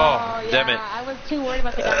 Oh, damn it. I was too worried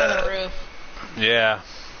about the guy on the roof. Yeah.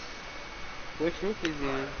 Which roof is he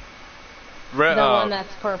in? Red, The one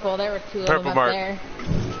that's purple. There were 2 of them purple up mark. there.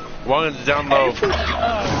 One's down low. What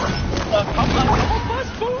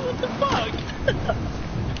the fuck?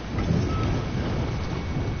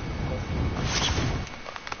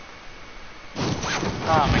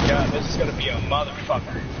 Oh my god, this is gonna be a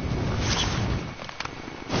motherfucker.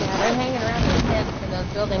 Yeah, they're hanging around those tents in those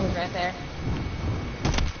buildings right there.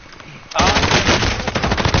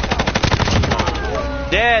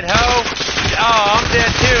 Dead, ho! Oh, I'm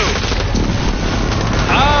dead too.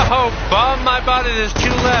 Oh, bomb my body. There's 2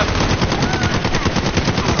 left.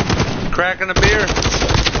 Cracking a beer.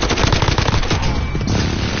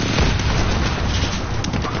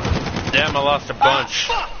 Damn, I lost a bunch.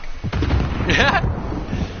 Yeah.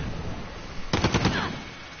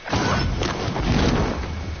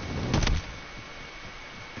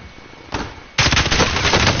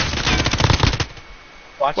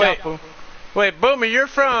 Watch out, fool. Wait, Boomer, you're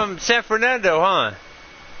from San Fernando, huh?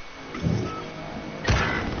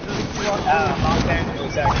 Los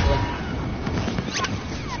Angeles, actually.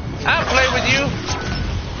 I've played with you.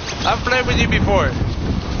 I've played with you before.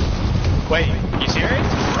 Wait, you serious?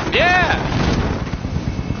 Yeah.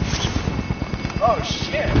 Oh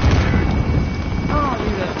shit.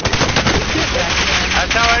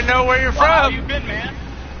 That's how I know where you're How from. you been, man?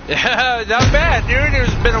 Yeah, not bad, dude.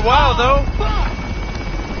 It's been a while, though. Fuck.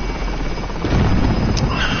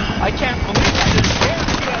 I can't believe I just scared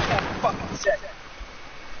you out that fucking set.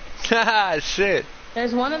 Ah, shit.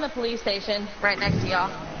 There's one in the police station right next to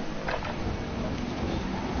y'all.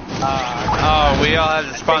 Oh, we all had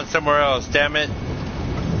to spawn somewhere else, damn it.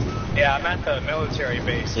 Yeah, I'm at the military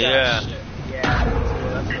base. Yeah. Shit.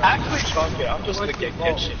 Yeah. Actually, fuck it. I'm just gonna get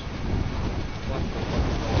good shit.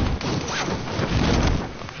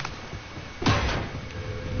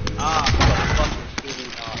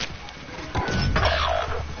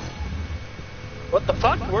 What the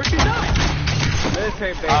fuck? Where'd you die?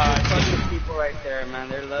 Military base. There's fucking people right there, man.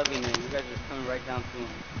 They're loving it. You guys are coming right down to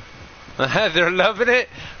them. They're loving it?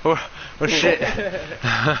 Well, shit.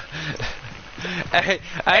 I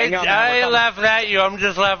ain't laughing at you. I'm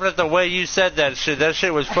just laughing at the way you said that shit. That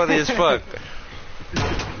shit was funny as fuck.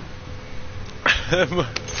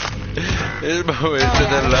 This boy said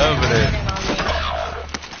they're loving it.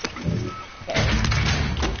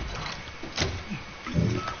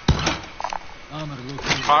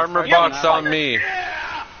 Armor box on me.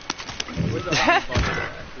 Where's the armor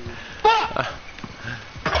box at?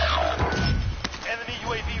 Enemy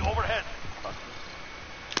UAV overhead.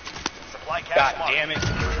 Supply cache God marked. damn it.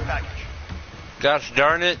 Secure your package. Gosh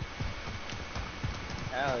darn it.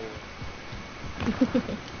 Hell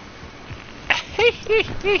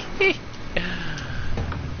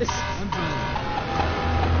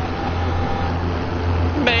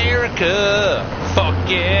America. Fuck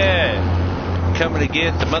yeah. Coming to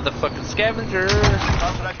get the motherfucking scavenger.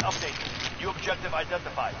 Contract update. New objective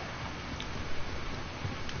identified.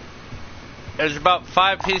 There's about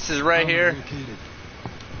 5 pieces right here.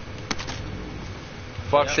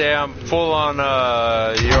 Fuck yeah, I'm full on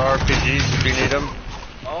your RPGs if you need them.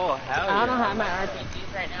 Oh, hell yeah. I don't have my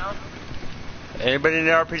RPGs right now. Anybody need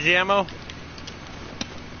RPG ammo?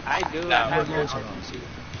 I do. I have no RPG.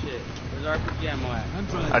 Shit. Where's RPG ammo at?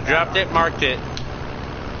 I dropped it, marked it.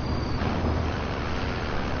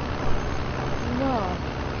 No.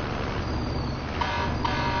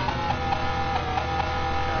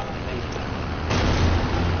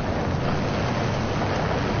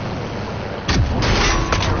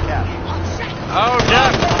 Secure cache. Oh,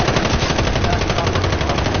 duck!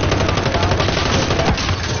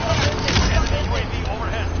 Enemy UAV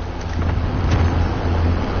overhead.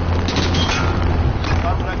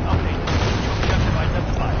 Contract update. New objective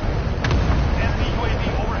identified. Enemy UAV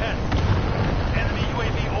overhead. Enemy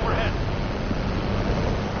UAV overhead.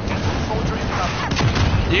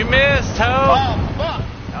 missed, ho! Oh, fuck!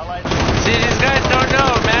 See, these guys don't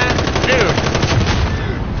know, man. Dude.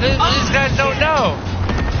 These guys don't know.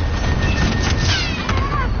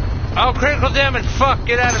 Oh, critical damage. Fuck,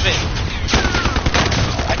 get out of it.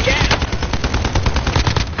 I can't.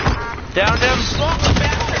 Downed him. Swamp the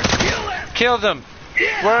bastard. Kill him. Killed him.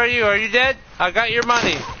 Yeah. Where are you? Are you dead? I got your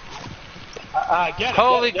money. Get it.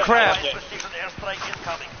 Holy crap. Allied precision airstrike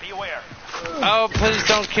incoming. Beware. Oh, please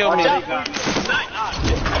don't kill me. Watch out.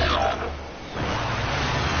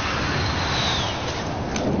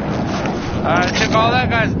 Alright, took all that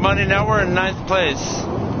guy's money. Now we're in 9th place.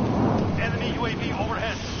 Enemy UAV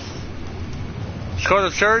overhead. Let's go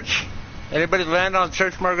to church. Anybody land on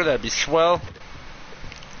church marker? That'd be swell.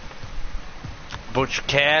 Bunch of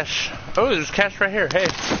cash. Oh, there's cash right here. Hey,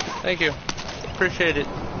 thank you. Appreciate it.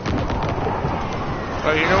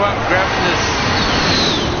 Oh, you know what? I'm grabbing this.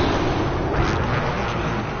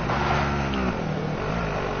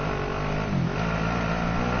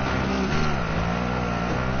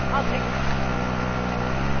 I'll take it.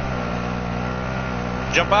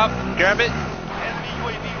 Jump off, grab it. Enemy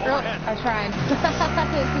UAV Oh, overhead. I tried.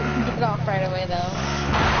 Get it off right away, though.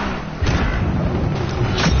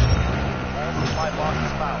 My box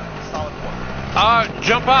is found. Solid work.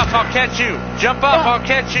 Jump off, I'll catch you. Jump off, I'll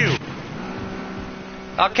catch you.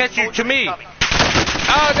 I'll catch you to me.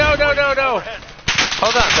 Oh, no, no, no, no.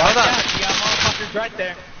 Hold on, hold on. You got motherfuckers right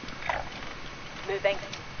there. Moving.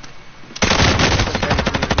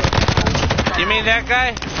 You mean that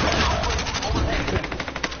guy?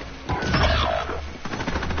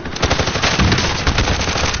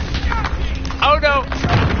 Oh, no.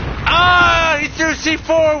 Ah, he threw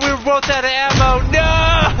C4. We were both out of ammo.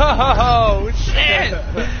 No! Shit!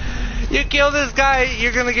 You kill this guy,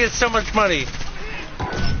 you're gonna get so much money.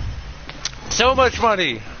 So much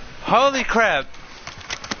money. Holy crap.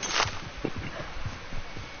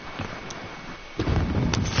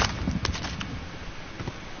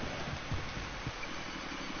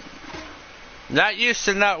 Not used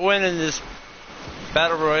to not winning this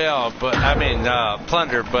battle royale, but I mean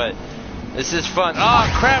plunder, but this is fun.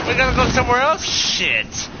 Oh crap, we gotta go somewhere else? Shit.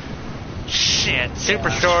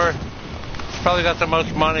 Superstore. Probably got the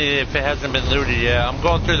most money if it hasn't been looted yet. I'm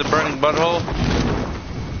going through the burning butthole.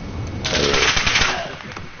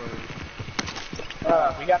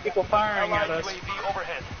 We got people firing at Allied us. UAV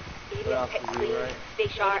overhead. Stay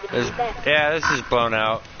sharp. Yeah, this is blown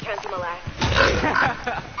out. Cancel my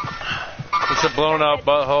last. It's a blown out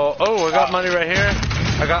butthole. Oh, I got money right here.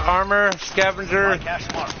 I got armor, scavenger, Cash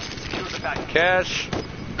mark. Secure the package. cash.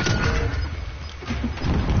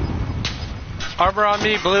 Armor on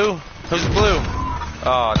me, blue. Who's blue?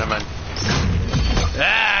 Oh, never mind.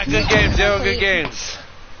 Ah, good games, yo, good games.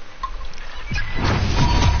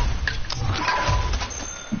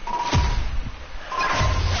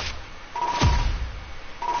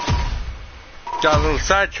 Got a little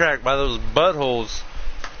sidetracked by those buttholes.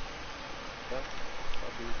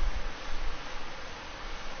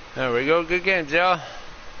 There we go, good games, y'all.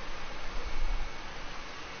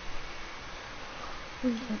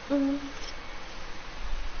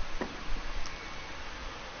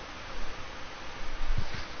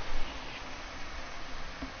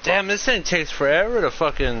 Damn, this thing takes forever to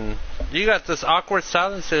fucking... You got this awkward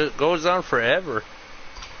silence that goes on forever.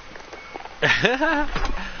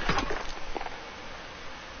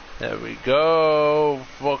 There we go.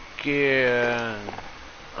 Fucking...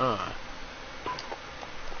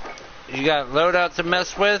 You got loadout to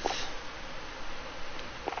mess with?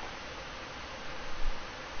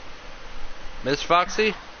 Miss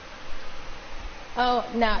Foxy? Oh,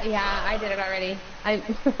 no, yeah, I did it already. I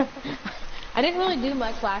didn't really do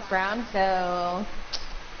much last round, so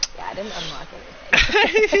yeah, I didn't unlock anything.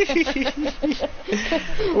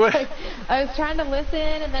 Like, I was trying to listen,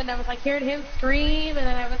 and then I was like hearing him scream, and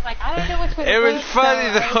then I was like, I don't know which way to It was look,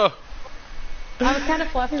 funny so though. I was kind of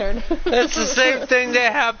flustered. That's the same thing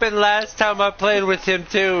that happened last time I played with him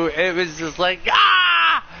too. It was just like,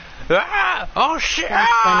 oh shit,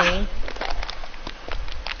 That's funny.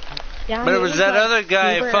 Yeah, But he it was that like other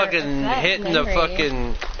guy super fucking upset hitting and the angry.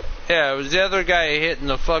 fucking... Yeah, it was the other guy hitting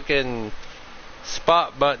the fucking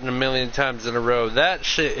spot button a million times in a row. That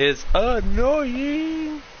shit is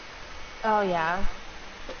annoying. Oh yeah.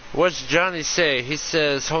 What's Johnny say? He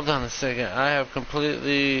says, hold on a second, I have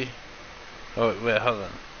completely... Oh, wait, hold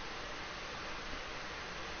on.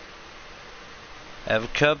 I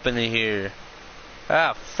have company here.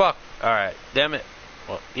 Ah, fuck. Alright, damn it.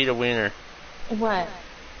 Well, eat a wiener. What?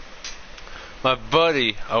 My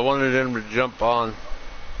buddy, I wanted him to jump on.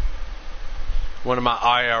 One of my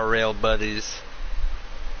IRL buddies.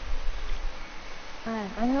 I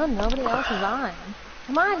don't know. Nobody else is on.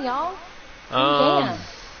 Come on, y'all.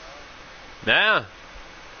 Yeah.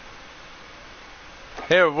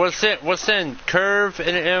 Here, we'll send Curve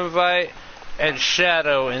an invite and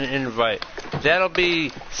Shadow an invite. That'll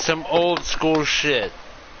be some old school shit.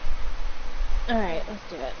 Alright, let's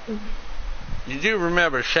do it. You do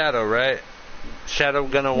remember Shadow, right? Shadow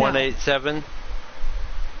Gunna 187?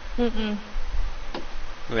 Mm-mm.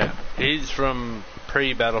 Yeah, he's from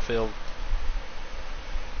pre-Battlefield.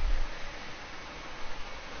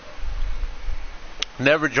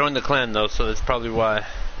 Never joined the clan though, so that's probably why.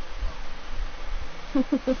 He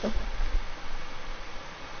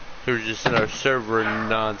was just in our server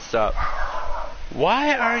non-stop.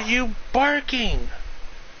 Why are you barking?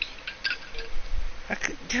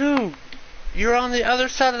 Dude, you're on the other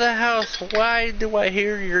side of the house. Why do I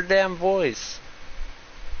hear your damn voice?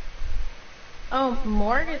 Oh,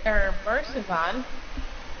 Morgan or Burst is on.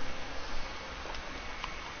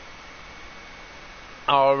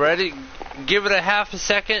 Already, give it a half a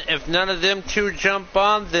second. If none of them two jump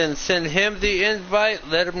on, then send him the invite.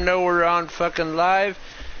 Let him know we're on fucking live.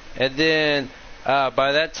 And then,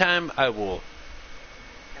 by that time, I will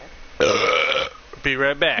be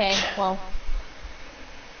right back. Okay, well.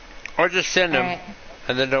 Or just send him,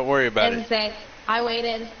 and then don't worry about it. Say, I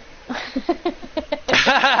waited.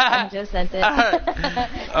 I just sent it.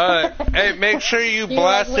 Alright. Hey, make sure you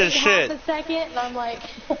blast his shit. Half a second, and I'm like...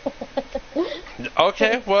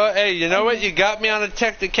 Okay, well, hey, you know what? You got me on a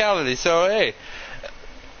technicality, so hey.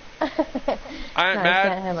 I ain't mad.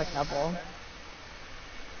 I sent him a couple.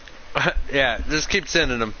 Yeah, just keep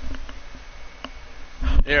sending them.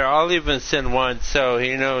 Here, I'll even send one so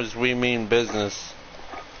he knows we mean business.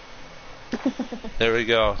 There we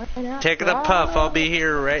go. Taking a puff. I'll be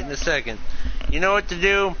here right in a second. You know what to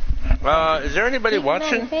do? Is there anybody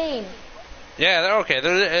watching? Yeah, okay.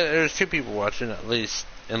 There's two people watching at least.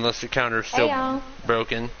 Unless the counter's still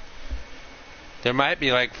broken. There might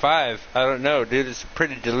be like 5. I don't know, dude. It's a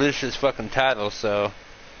pretty delicious fucking title, so.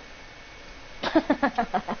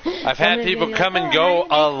 I've had people come and go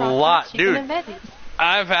a lot, dude.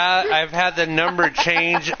 I've had the number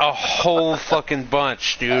change a whole fucking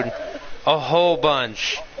bunch, dude. A whole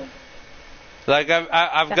bunch. Like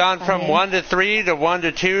I've gone from 1 to 3 to 1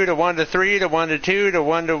 to 2 to 1 to 3 to 1 to 2 to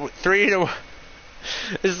 1 to 3 to.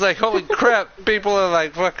 It's like, holy crap, people are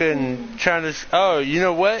like fucking trying to. Oh, you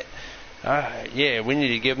know what? Yeah, we need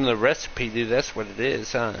to give them the recipe, dude. That's what it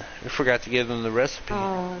is, huh? We forgot to give them the recipe.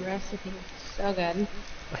 Oh, recipe. So good.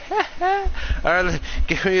 Alright,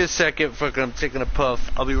 give me a second. Fucking, I'm taking a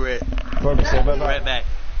puff. I'll be right back.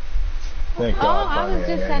 Thank God. I was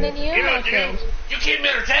just sending you a message. You keep me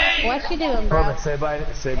entertained. What you doing, bro? Perfect.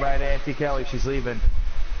 Say bye to Auntie Kelly. She's leaving.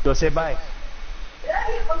 Go say bye.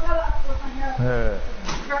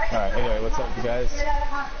 Alright, anyway, what's up, you guys?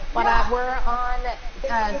 What up? We're on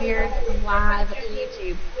Beard Live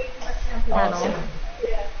YouTube channel. Awesome.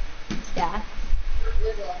 Yeah.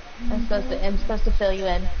 I'm supposed to fill you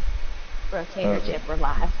in. Rotator Chip, we're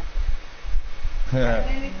live. Well,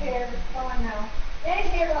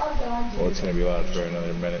 it's going to be loud for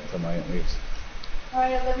another minute till Maya leaves.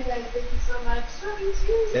 Alright, I love you guys. Thank you so much. Love you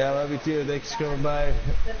too. Yeah, I love you too. Thanks for coming by.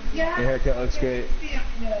 Yeah. Your haircut looks great. Yeah,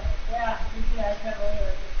 I can't believe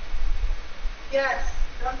it. Yes,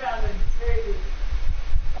 come down and it's very good.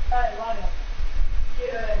 Alright, love it.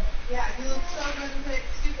 Good. Yeah, you look so good.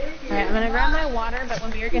 Alright, I'm going to grab my water, but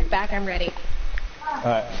when Beard gets back, I'm ready.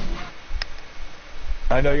 Alright.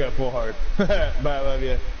 I know you got a full heart. Bye, I love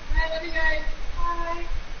you. I love you guys. Bye.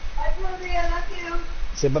 Bye, Toby. I love you.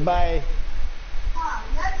 Say bye-bye.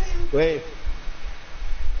 Wave.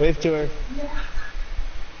 Wave to her.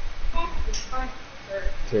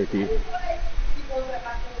 Turkey.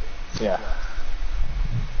 Yeah.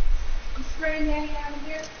 I'm spraying Nanny out of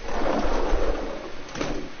here.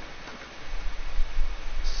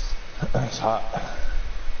 It's hot.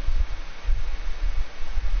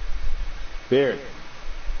 Beard.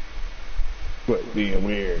 Quit being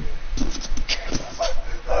weird.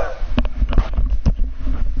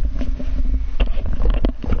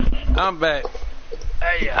 I'm back.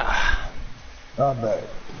 Hey, I'm back.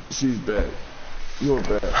 She's back. You're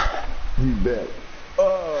back. He's back.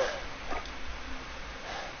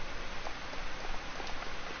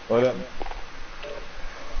 What up?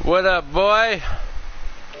 What up, boy?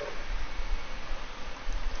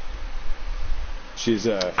 She's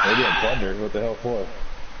maybe in plunder. What the hell for?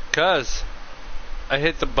 'Cause I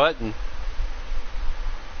hit the button.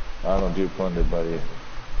 I don't do plunder, buddy.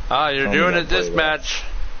 Ah, you're doing it this match.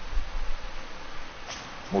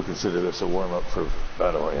 We'll consider this a warm-up for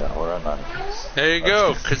battle royale, or I'm not. There you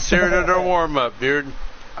go. Consider it a warm-up, dude.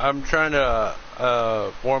 I'm trying to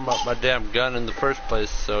warm up my damn gun in the first place,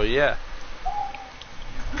 so yeah.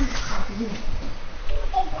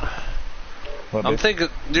 I'm thinking,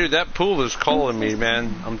 dude, that pool is calling me,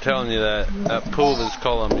 man. I'm telling you that. That pool is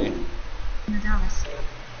calling me.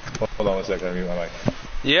 Hold on one second, I mute my mic.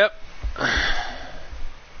 Yep.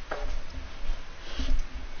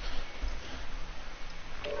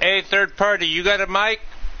 Hey, third party, you got a mic?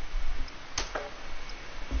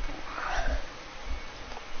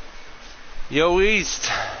 Yo, East.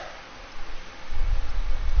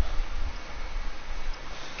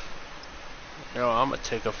 Yo, I'm gonna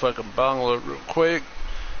take a fucking bong load real quick.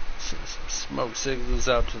 Send some smoke signals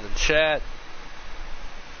out to the chat.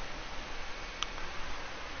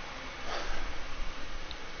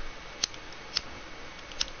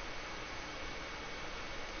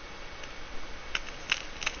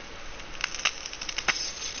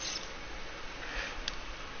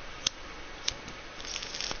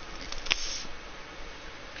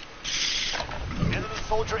 Enemy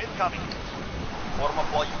soldier incoming. Form up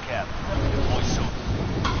while you can. Deploy soon.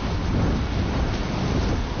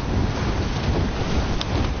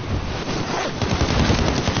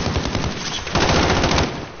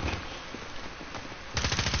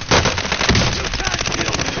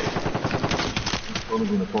 What was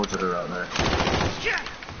in the portrait out there?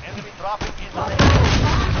 Enemy dropping in. I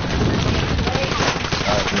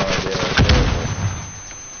have no idea.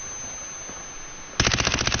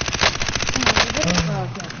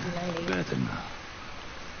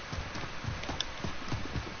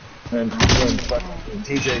 And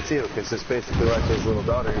TJ too, because it's basically like his little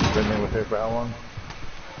daughter. He's been there with her for how long?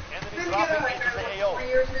 Enemy dropping into the AO. 4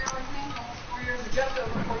 years now, I think. Almost 4 years, just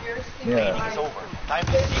over 4 years. Training is over. Time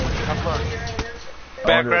to see what you have learned.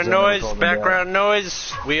 Background noise, background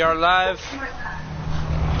noise. We are live. Oh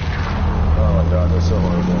my god, that's so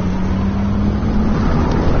horrible.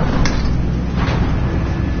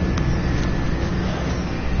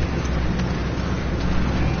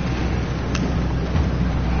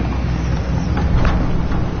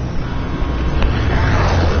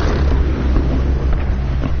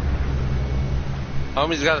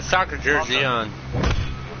 Homie's got a soccer jersey on. Your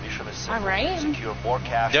mission is simple. Alright. Secure more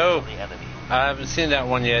cash Dope. from the enemy. I haven't seen that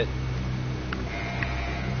one yet.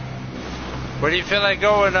 Where do you feel like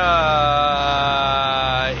going,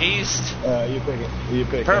 east? You pick it. You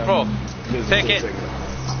pick Purple. Pick it.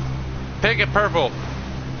 Pick it, purple.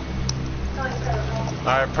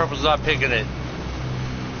 Alright, purple's not picking it.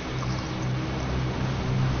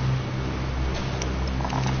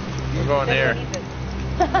 We're going there.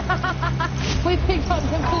 We picked on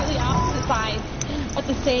completely opposite sides at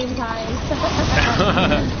the same time.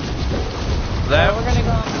 Left. We're gonna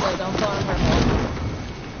go on blue, don't go on purple.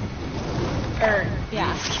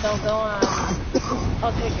 Yeah, don't go on.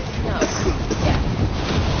 I'll take it. No. Yeah.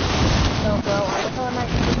 Don't go on the color mark.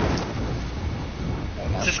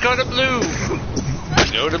 Just go to blue.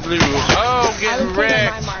 Go to blue. Oh, getting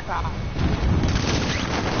wrecked. My mark off.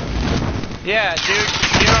 Yeah, dude,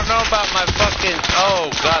 you don't know about my fucking... Oh,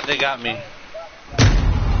 God, they got me.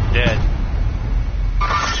 Dead.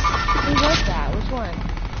 Who was that? Which one?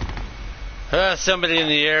 Somebody in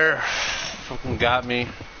the air fucking got me.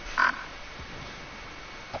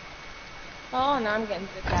 Oh, now I'm getting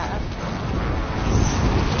sick at.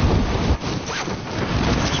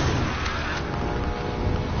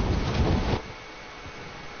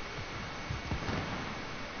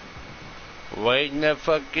 Waiting to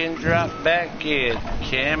fucking drop back in.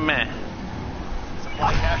 Come on.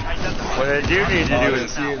 What I do need to do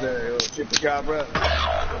is... See you there, chupacabra.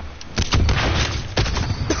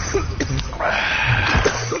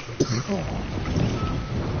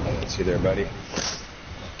 See there, buddy.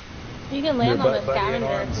 You can land on the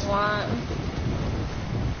scavenger if you want.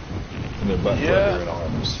 And their butt further in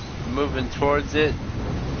arms. Moving towards it.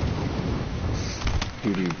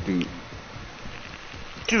 Doo-doo-doo.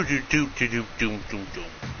 Do-do-do-do-do-do-do-do.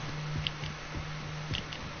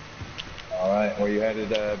 Alright, where you headed,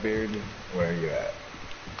 Beard? Where are you at?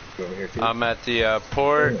 Go over here too? I'm at the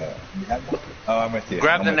port. Oh, I'm with you.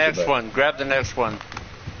 Grab the next one. Grab the next one.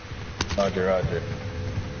 Roger, roger.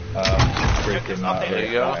 Freaking not There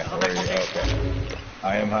you go. high. Where are you? Okay.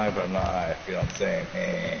 I am high, but I'm not high, if you know what I'm saying.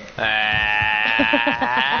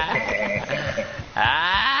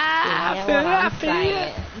 I feel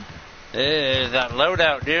it. That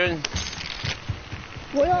loadout, dude.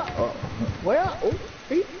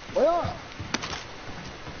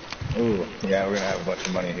 Ooh, yeah, we're gonna have a bunch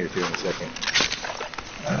of money here too in a second.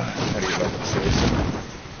 How do you get up the stairs?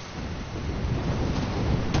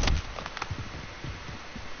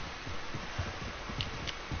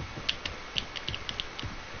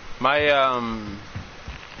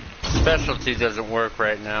 specialty doesn't work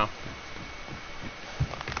right now.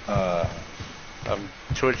 I'm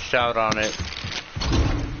twitched out on it.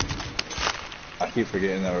 I keep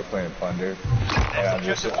forgetting that we're playing Plunder. And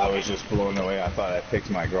I was just blown away. I thought I picked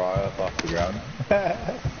my graw up off the ground.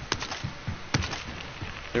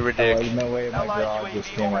 You're ridiculous. There's no way my graw just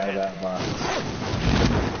came out of that box.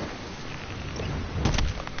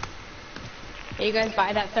 Are you guys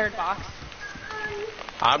buy that third box?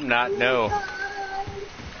 I'm not, no.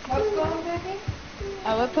 What's going on, Becky?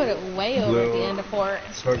 I would put it way over at the end of port.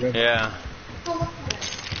 Yeah.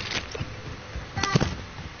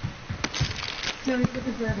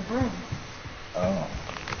 Oh.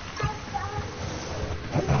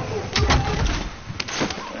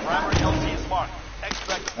 Primary LT is marked.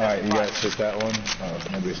 Extract. Alright, you guys hit that one. Oh,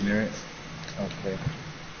 nobody's near it. Okay.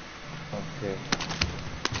 Okay.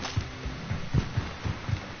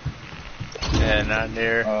 Yeah, not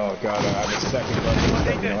near. Oh god, I have a second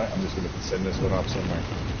button. You know what? I'm just gonna send this one off somewhere.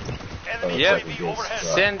 Yep.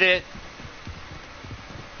 Send it.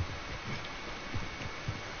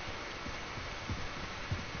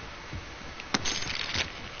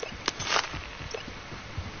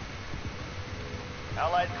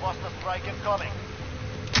 Allied cluster strike incoming.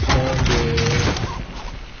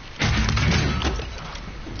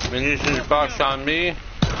 Munitions box on me.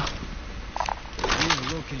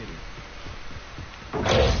 Located.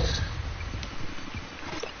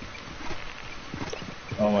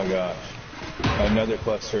 Oh my gosh. Another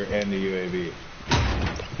cluster and the UAV.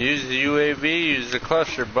 Use the UAV, use the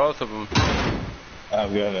cluster, both of them.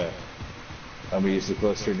 I'm gonna use the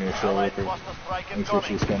cluster near shoulder. Make sure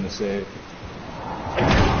she's gonna save. I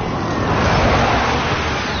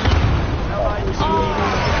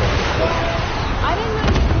didn't know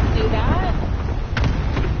you could do that.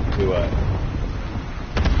 Do what?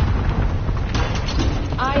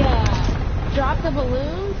 I dropped a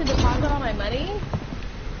balloon to deposit all my money,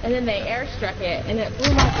 and then they airstruck it, and it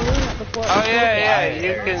blew my balloon up before. Oh yeah,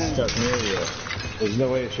 you can. Stuck near you. There's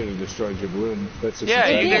no way it should have destroyed your balloon. That's just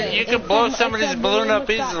you can blow somebody's balloon up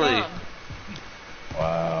easily.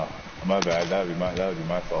 Wow, my bad. That would be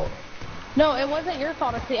my fault. No, it wasn't your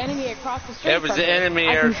fault. It's the enemy across the street. It was from the me. enemy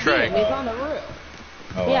I can see airstrike. him. He's on the roof.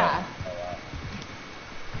 Oh, yeah.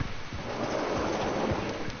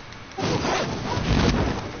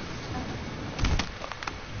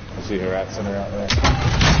 I see her rat center out there.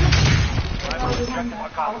 Primary objective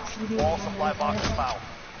accomplished. All supply boxes found.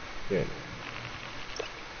 Good.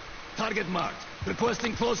 Target marked.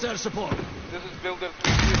 Requesting close air support. This is Builder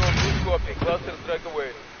 302, copy. Cluster strike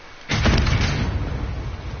away.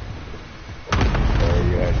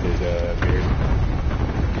 You had his beard.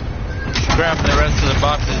 Grabbing the rest of the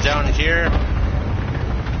boxes down here.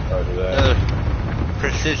 Roger that. Another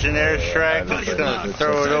precision airstrike. I'm just gonna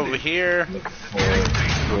throw it over here. Copy.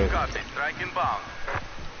 Strike inbound.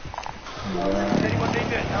 Anyone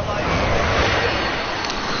take it?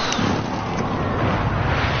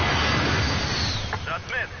 Shot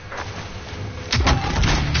missed.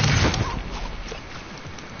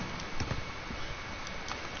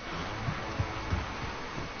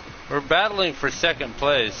 We're battling for second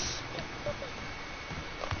place.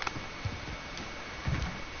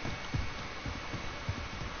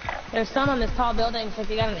 There's some on this tall building, so if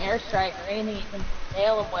you got an airstrike or anything, you can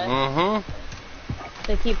nail them with. Mm-hmm.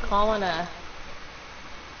 They keep calling a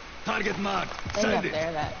Target marked. thing up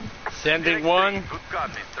there that. Sending one. Good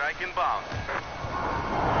copy. Strike inbound.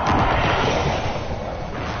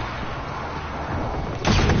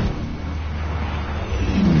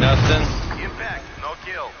 Nothing. Impact. No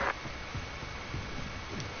kill.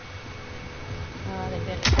 They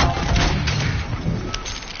didn't call them.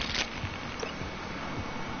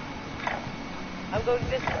 I'm going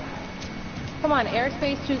this way. Come on,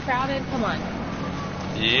 airspace too crowded? Come on.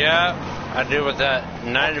 Yeah, I deal with that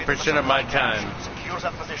 90% of my time. Secure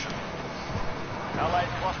that position. Allied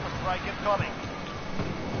cluster strike incoming.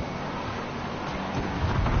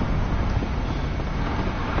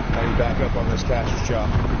 Now you back up on this cash shop.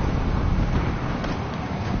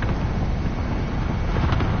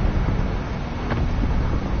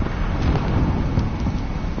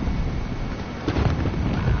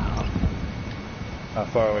 How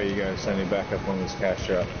far away you guys sending back up on this cash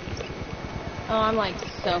shop? Oh, I'm like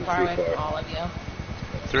so far away from all of you.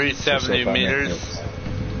 370 meters.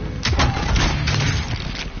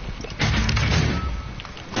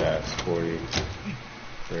 That's 40,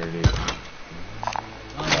 30.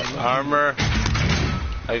 Armor.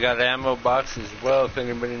 I got ammo box as well if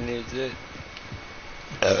anybody needs it.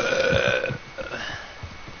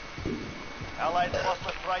 Allied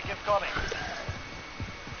cluster strike incoming.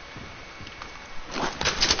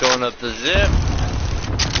 Going up the zip.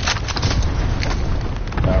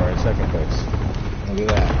 second place. Look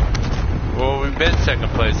at that. Well, we've been second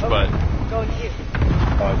place, but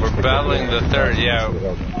we're battling the third. Yeah,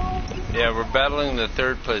 yeah, we're battling the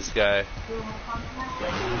third place guy.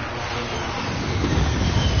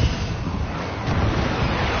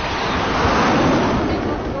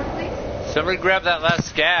 Somebody grab that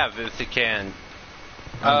last scav if they can.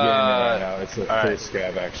 I'm getting it right now. It's the first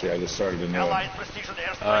scav, actually. I just started a new one. Allied precision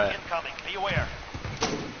airstrike incoming. Beware.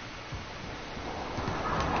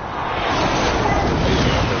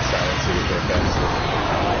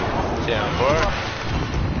 Down for.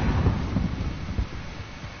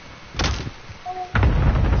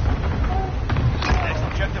 Next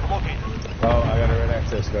objective located. Oh, I got a red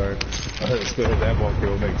access card. Let's go hit that bunker.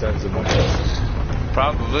 We'll make tons of money.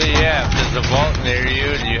 Probably, yeah. If there's a vault near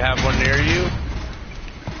you, do you have one near you?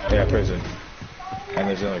 Yeah, prison. And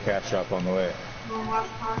there's another cat shop on the way.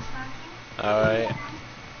 Alright.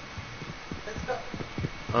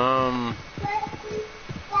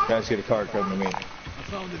 Guys, get a card, come to me.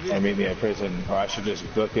 Or meet me at prison, or I should just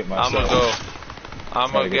book it myself.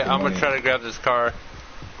 I'm gonna try to grab this car.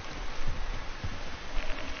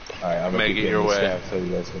 Alright, I'm gonna make it your way. So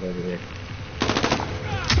you guys get over here.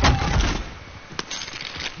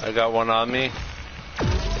 I got one on me.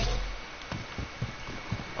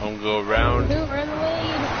 I'm gonna go around. We're in the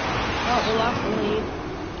lead. Oh, we lost the lead.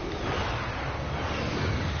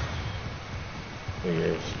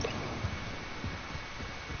 Figures.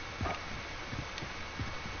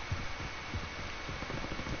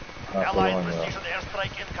 Allied precision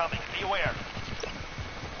airstrike incoming. Beware.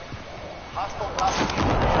 Hostile dropping in.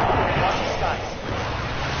 Watch the skies.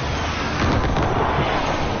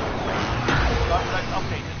 Contract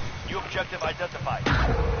updated. New objective identified.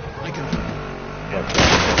 I confirm.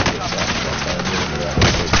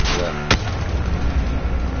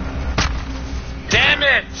 Damn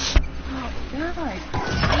it! Oh,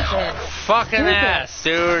 God. Fucking ass,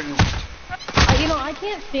 dude. You know, I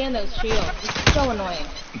can't stand those shields. It's so annoying.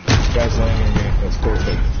 Guys landing me. That's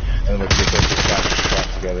perfect. And let's get those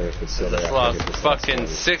shots together if it's still there. Just lost fucking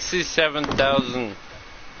 67,000.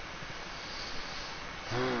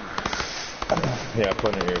 Yeah,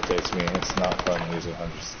 putting it irritates me. It's not fun losing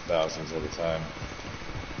hundreds of thousands at a time.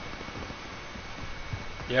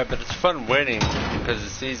 Yeah, but it's fun winning because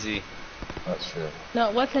it's easy. That's true.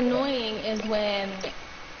 No, what's annoying is when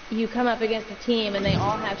you come up against a team and they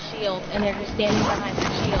all have shields and they're just standing behind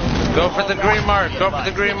their shields. Go for the green mark. Go for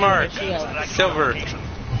the green mark. Silver.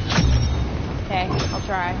 Okay, I'll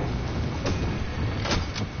try.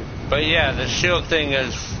 But yeah, the shield thing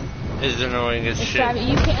is annoying as shit.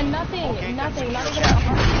 You can't, nothing, not even a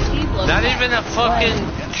shield. Not even a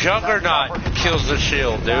fucking juggernaut kills the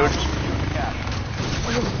shield, dude.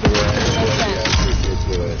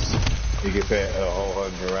 You can fit a whole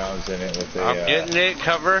 100 rounds in it with a... I'm getting it,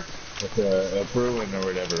 cover. With a Bruin or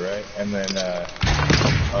whatever, right? And then,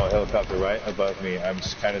 oh, helicopter right above me. I'm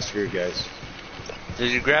kind of screwed, guys.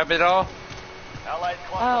 Did you grab it all?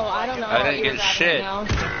 Oh, I don't know. I didn't get shit. Oh,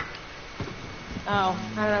 I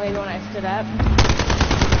don't know, maybe when I stood up.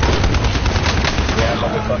 Yeah,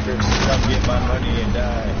 motherfuckers, come get my money and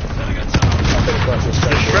die.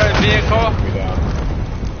 Destroy vehicle.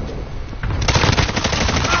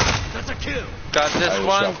 That's a kill. Got this I just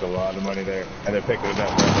one. dropped a lot of money there, and they're picking it up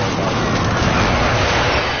right now.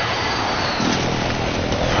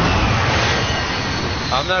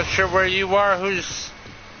 I'm not sure where you are. Who's?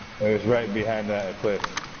 It was right behind that cliff,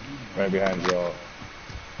 right behind y'all.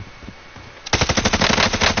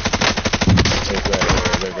 It's right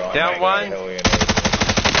here. They're going. Down one. Where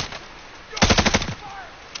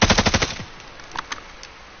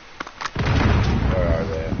are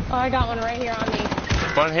they? Oh, I got one right here on me.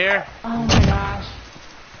 One here. Oh my gosh.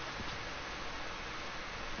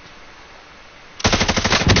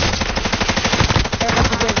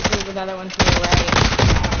 There's another one to the right.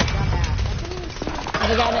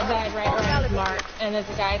 There's a guy that died right where his mark, and there's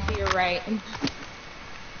a guy to your right.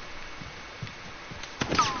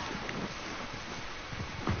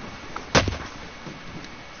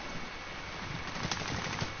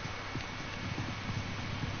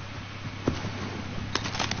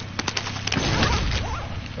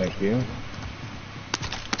 Thank you.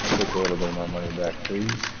 Take a little bit of my money back,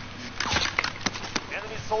 please.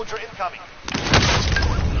 Enemy soldier incoming.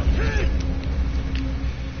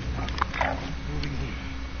 Moving here.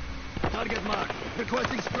 Target marked.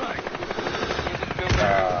 Requesting strike.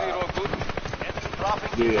 Enemy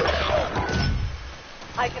dropping. Yeah.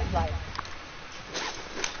 I can fly.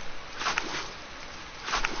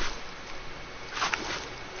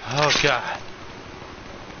 Oh god.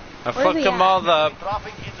 I fucked them all up.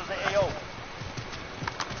 Dropping into the AO.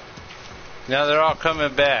 Now they're all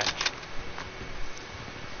coming back.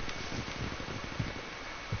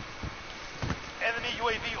 Enemy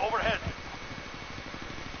UAV overhead.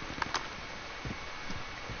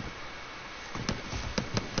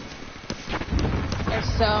 There's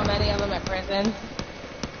so many of them at prison.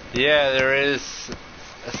 Yeah, there is.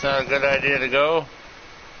 That's not a good idea to go.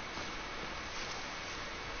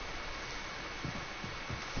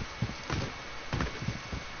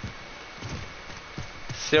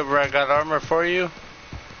 Silver, I got armor for you.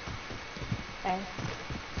 Okay.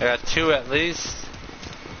 I got 2 at least.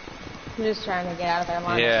 I'm just trying to get out of their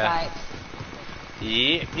line Yeah. of sight.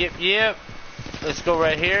 Yep. Let's go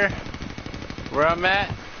right here. Where I'm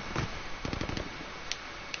at.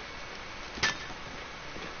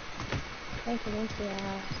 Thank you.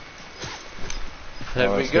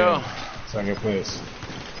 There we go. Second place.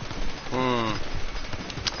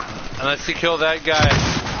 Unless you kill that guy.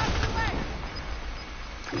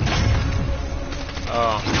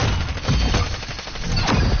 Oh.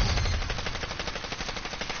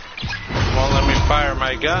 Won't let me fire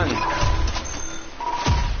my gun.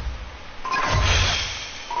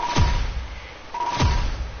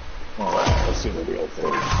 Alright, let's see the real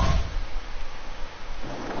thing.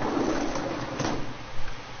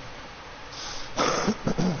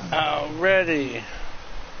 Already.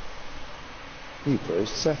 He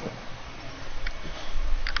placed second.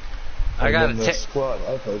 I gotta take squad.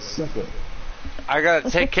 I placed second. I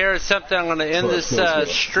gotta take care of something. I'm gonna end this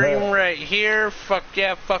stream right here. Fuck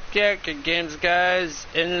yeah. Good games, guys.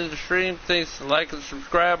 End the stream. Thanks. Like and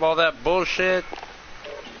subscribe. All that bullshit.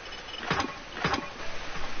 I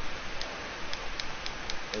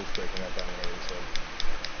was breaking that down already, so.